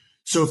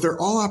 So if they're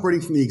all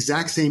operating from the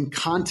exact same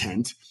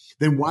content,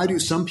 then why do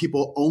some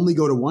people only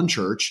go to one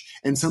church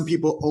and some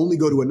people only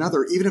go to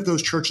another, even if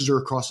those churches are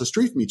across the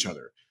street from each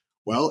other?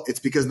 Well, it's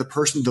because the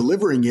person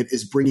delivering it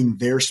is bringing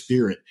their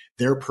spirit,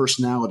 their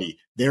personality,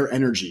 their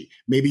energy.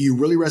 Maybe you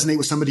really resonate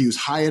with somebody who's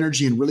high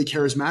energy and really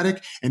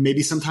charismatic, and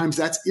maybe sometimes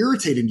that's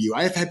irritating to you.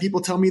 I have had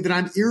people tell me that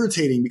I'm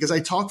irritating because I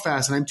talk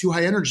fast and I'm too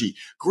high energy.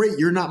 Great,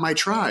 you're not my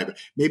tribe.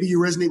 Maybe you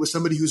resonate with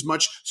somebody who's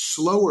much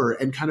slower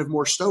and kind of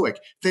more stoic.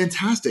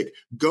 Fantastic.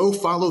 Go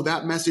follow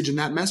that message and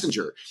that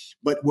messenger.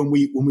 But when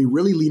we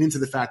really lean into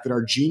the fact that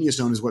our genius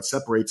zone is what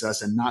separates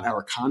us and not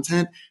our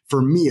content, for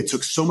me, it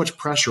took so much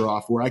pressure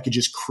off where I could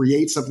just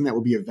create something that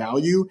would be of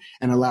value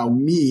and allow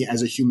me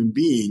as a human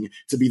being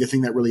to be the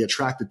thing that really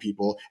attracted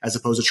people, as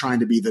opposed to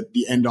trying to be the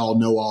end all,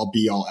 know all,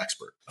 be all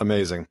expert.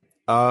 Amazing.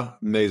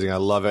 Amazing. I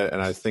love it.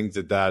 And I think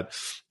that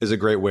is a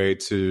great way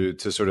to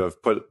sort of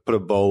put a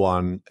bow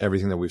on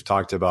everything that we've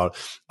talked about.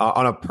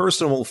 On a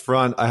personal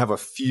front, I have a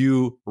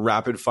few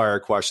rapid fire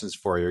questions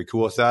for you. Are you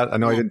cool with that? I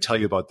know I didn't tell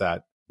you about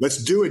that.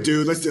 Let's do it,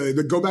 dude. Let's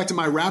go back to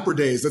my rapper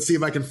days. Let's see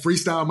if I can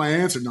freestyle my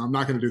answer. No, I'm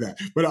not going to do that,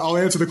 but I'll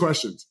answer the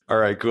questions. All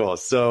right, cool.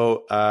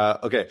 So,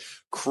 okay.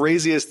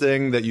 Craziest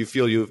thing that you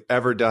feel you've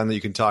ever done that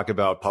you can talk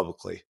about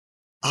publicly?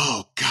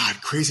 Oh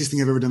God, craziest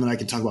thing I've ever done that I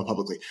can talk about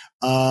publicly.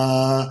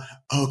 Oh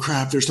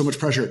crap. There's so much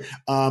pressure.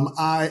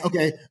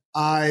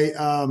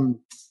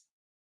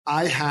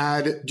 I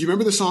had, do you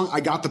remember the song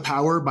I Got the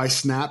Power by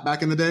Snap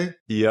back in the day?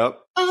 Yep.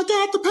 I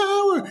got the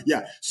power.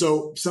 Yeah.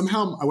 So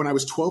somehow when I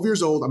was 12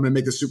 years old, I'm going to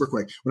make this super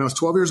quick. When I was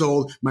 12 years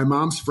old, my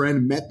mom's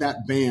friend met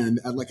that band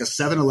at like a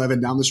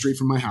 7-Eleven down the street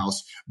from my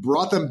house,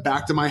 brought them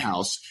back to my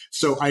house.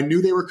 So I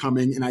knew they were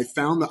coming, and I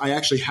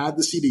actually had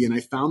the CD, and I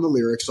found the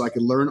lyrics so I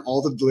could learn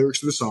all the lyrics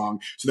to the song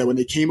so that when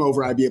they came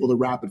over, I'd be able to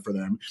rap it for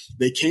them.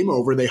 They came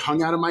over, they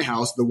hung out at my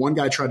house. The one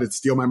guy tried to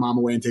steal my mom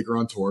away and take her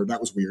on tour. That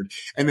was weird.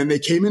 And then they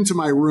came into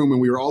my room, and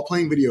we were all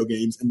playing video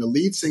games, and the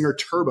lead singer,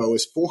 Turbo,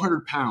 is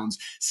 400 pounds,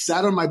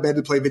 sat on my bed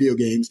to play video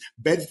games.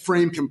 Bed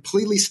frame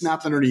completely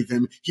snapped underneath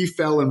him. He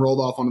fell and rolled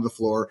off onto the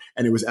floor,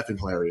 and it was effing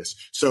hilarious.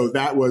 So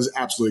that was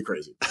absolutely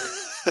crazy.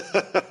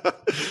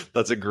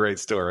 That's a great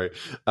story.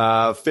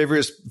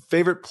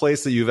 Favorite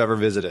place that you've ever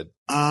visited?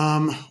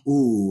 I'm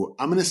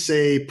going to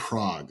say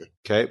Prague.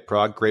 Okay,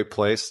 Prague, great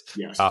place.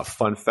 Yes.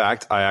 Fun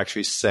fact, I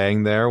actually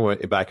sang there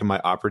back in my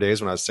opera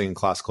days when I was singing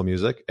classical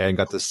music, and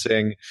got to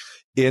sing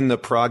in the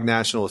Prague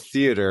National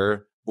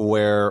Theater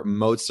where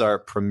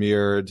Mozart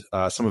premiered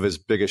some of his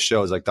biggest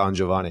shows, like Don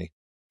Giovanni.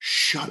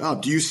 Shut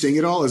up. Do you sing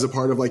at all as a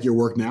part of like your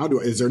work now?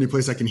 Is there any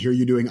place I can hear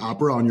you doing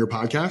opera on your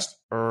podcast?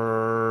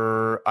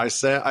 I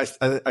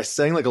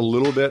sang like a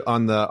little bit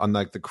on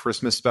like the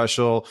Christmas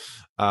special,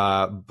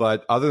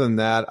 but other than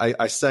that,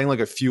 I sang like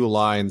a few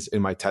lines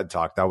in my TED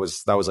Talk. That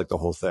was like the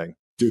whole thing.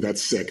 Dude,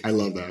 that's sick. I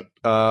love that.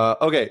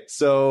 Okay,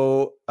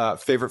 so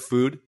favorite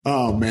food?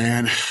 Oh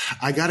man,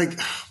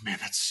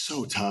 that's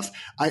so tough.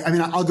 I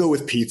mean, I'll go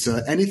with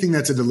pizza. Anything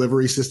that's a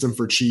delivery system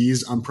for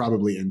cheese, I'm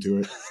probably into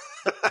it.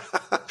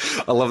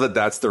 I love that.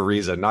 That's the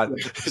reason.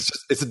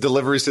 It's a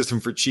delivery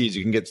system for cheese.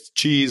 You can get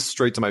cheese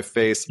straight to my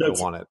face. I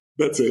want it.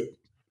 That's it.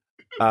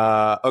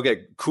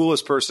 Okay.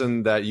 Coolest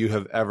person that you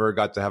have ever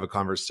got to have a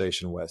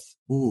conversation with?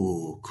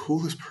 Ooh,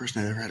 coolest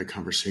person I ever had a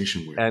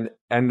conversation with.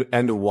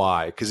 And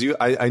why? Because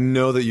I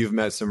know that you've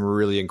met some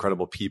really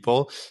incredible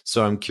people.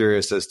 So I'm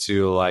curious as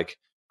to like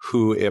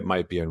who it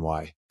might be and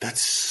why.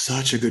 That's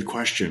such a good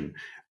question.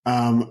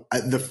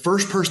 The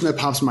first person that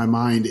pops in my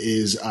mind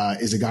is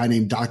a guy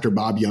named Dr.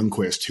 Bob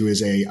Youngquist, who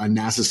is a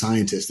NASA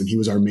scientist, and he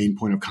was our main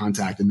point of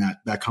contact in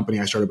that company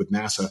I started with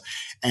NASA.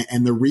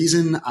 And the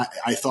reason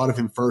I thought of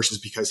him first is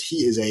because he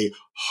is a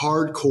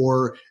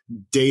hardcore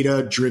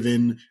data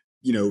driven,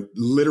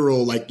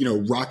 literal,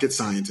 rocket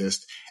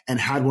scientist, and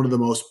had one of the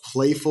most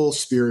playful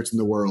spirits in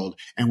the world,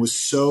 and was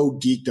so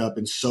geeked up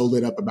and so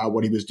lit up about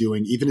what he was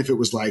doing, even if it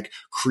was like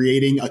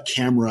creating a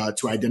camera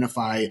to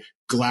identify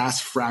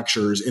glass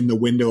fractures in the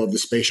window of the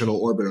space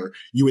shuttle orbiter.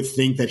 You would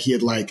think that he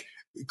had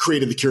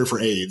created the cure for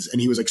AIDS, and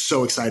he was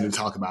so excited to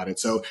talk about it.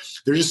 So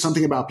there's just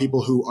something about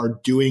people who are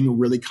doing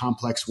really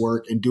complex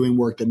work and doing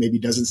work that maybe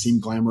doesn't seem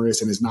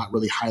glamorous and is not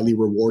really highly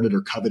rewarded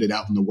or coveted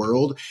out in the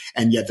world.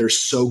 And yet they're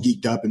so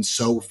geeked up and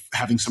so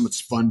having so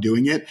much fun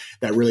doing it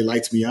that really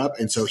lights me up.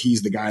 And so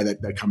he's the guy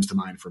that comes to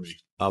mind for me.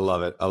 I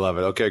love it.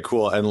 Okay,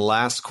 cool. And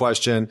last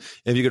question,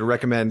 if you could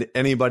recommend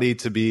anybody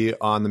to be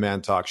on the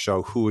Man Talk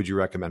show, who would you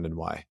recommend and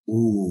why?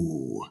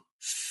 Ooh.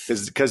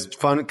 Because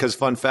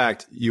fun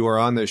fact, you are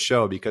on this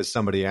show because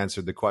somebody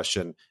answered the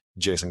question,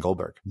 Jason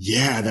Goldberg.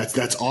 Yeah,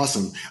 that's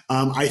awesome.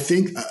 I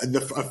think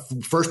the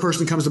first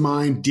person comes to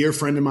mind, dear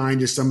friend of mine,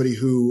 just somebody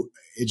who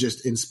it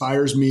just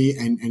inspires me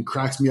and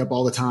cracks me up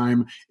all the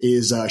time,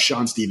 is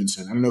Sean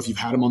Stevenson. I don't know if you've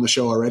had him on the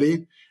show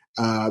already.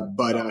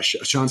 But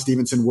Sean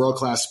Stevenson,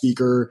 world-class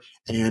speaker,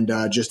 and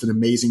just an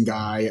amazing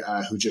guy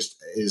who just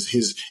is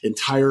his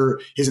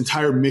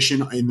entire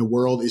mission in the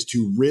world is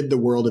to rid the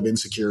world of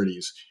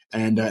insecurities.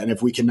 And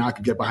if we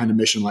cannot get behind a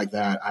mission like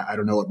that, I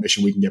don't know what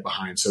mission we can get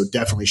behind. So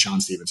definitely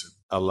Sean Stevenson.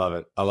 I love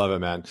it,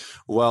 man.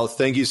 Well,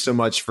 thank you so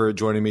much for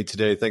joining me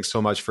today. Thanks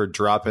so much for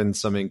dropping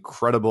some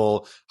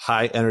incredible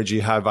high energy,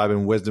 high vibe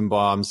and wisdom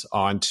bombs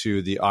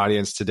onto the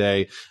audience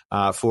today.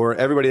 For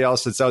everybody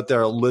else that's out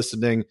there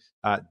listening,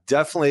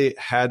 definitely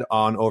head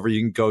on over. You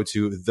can go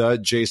to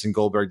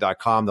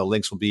thejasongoldberg.com. The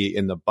links will be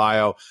in the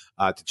bio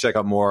to check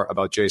out more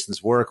about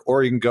Jason's work,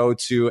 or you can go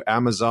to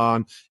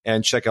Amazon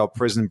and check out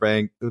Prison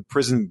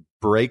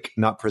Break,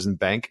 not Prison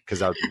Bank, because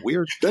that would be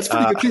weird. That's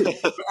pretty good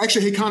too.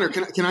 Actually, hey Connor,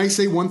 can I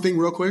say one thing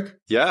real quick?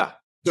 Yeah.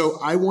 So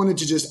I wanted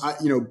to just,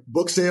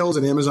 book sales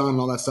and Amazon and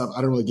all that stuff,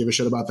 I don't really give a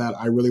shit about that.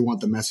 I really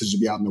want the message to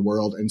be out in the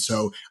world. And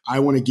so I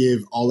want to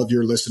give all of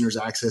your listeners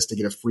access to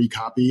get a free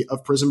copy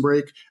of Prison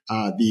Break,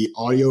 the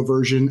audio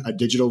version, a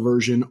digital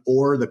version,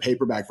 or the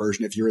paperback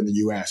version if you're in the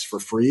US for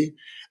free.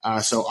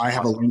 So I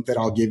have a link that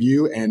I'll give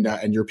you,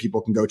 and your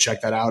people can go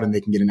check that out, and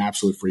they can get an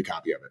absolute free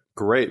copy of it.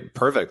 Great.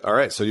 Perfect. All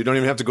right. So you don't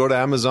even have to go to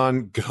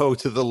Amazon. Go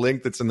to the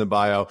link that's in the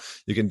bio.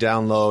 You can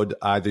download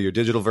either your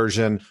digital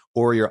version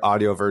or your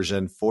audio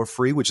version for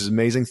free, which is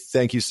amazing.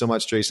 Thank you so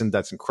much, Jason.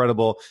 That's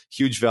incredible.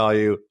 Huge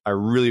value. I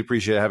really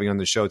appreciate having you on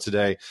the show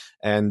today.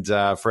 And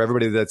for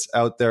everybody that's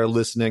out there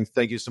listening,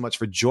 thank you so much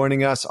for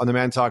joining us on the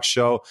Man Talk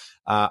show.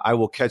 I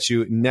will catch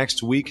you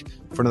next week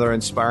for another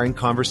inspiring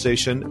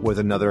conversation with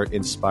another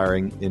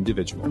inspiring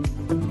individual.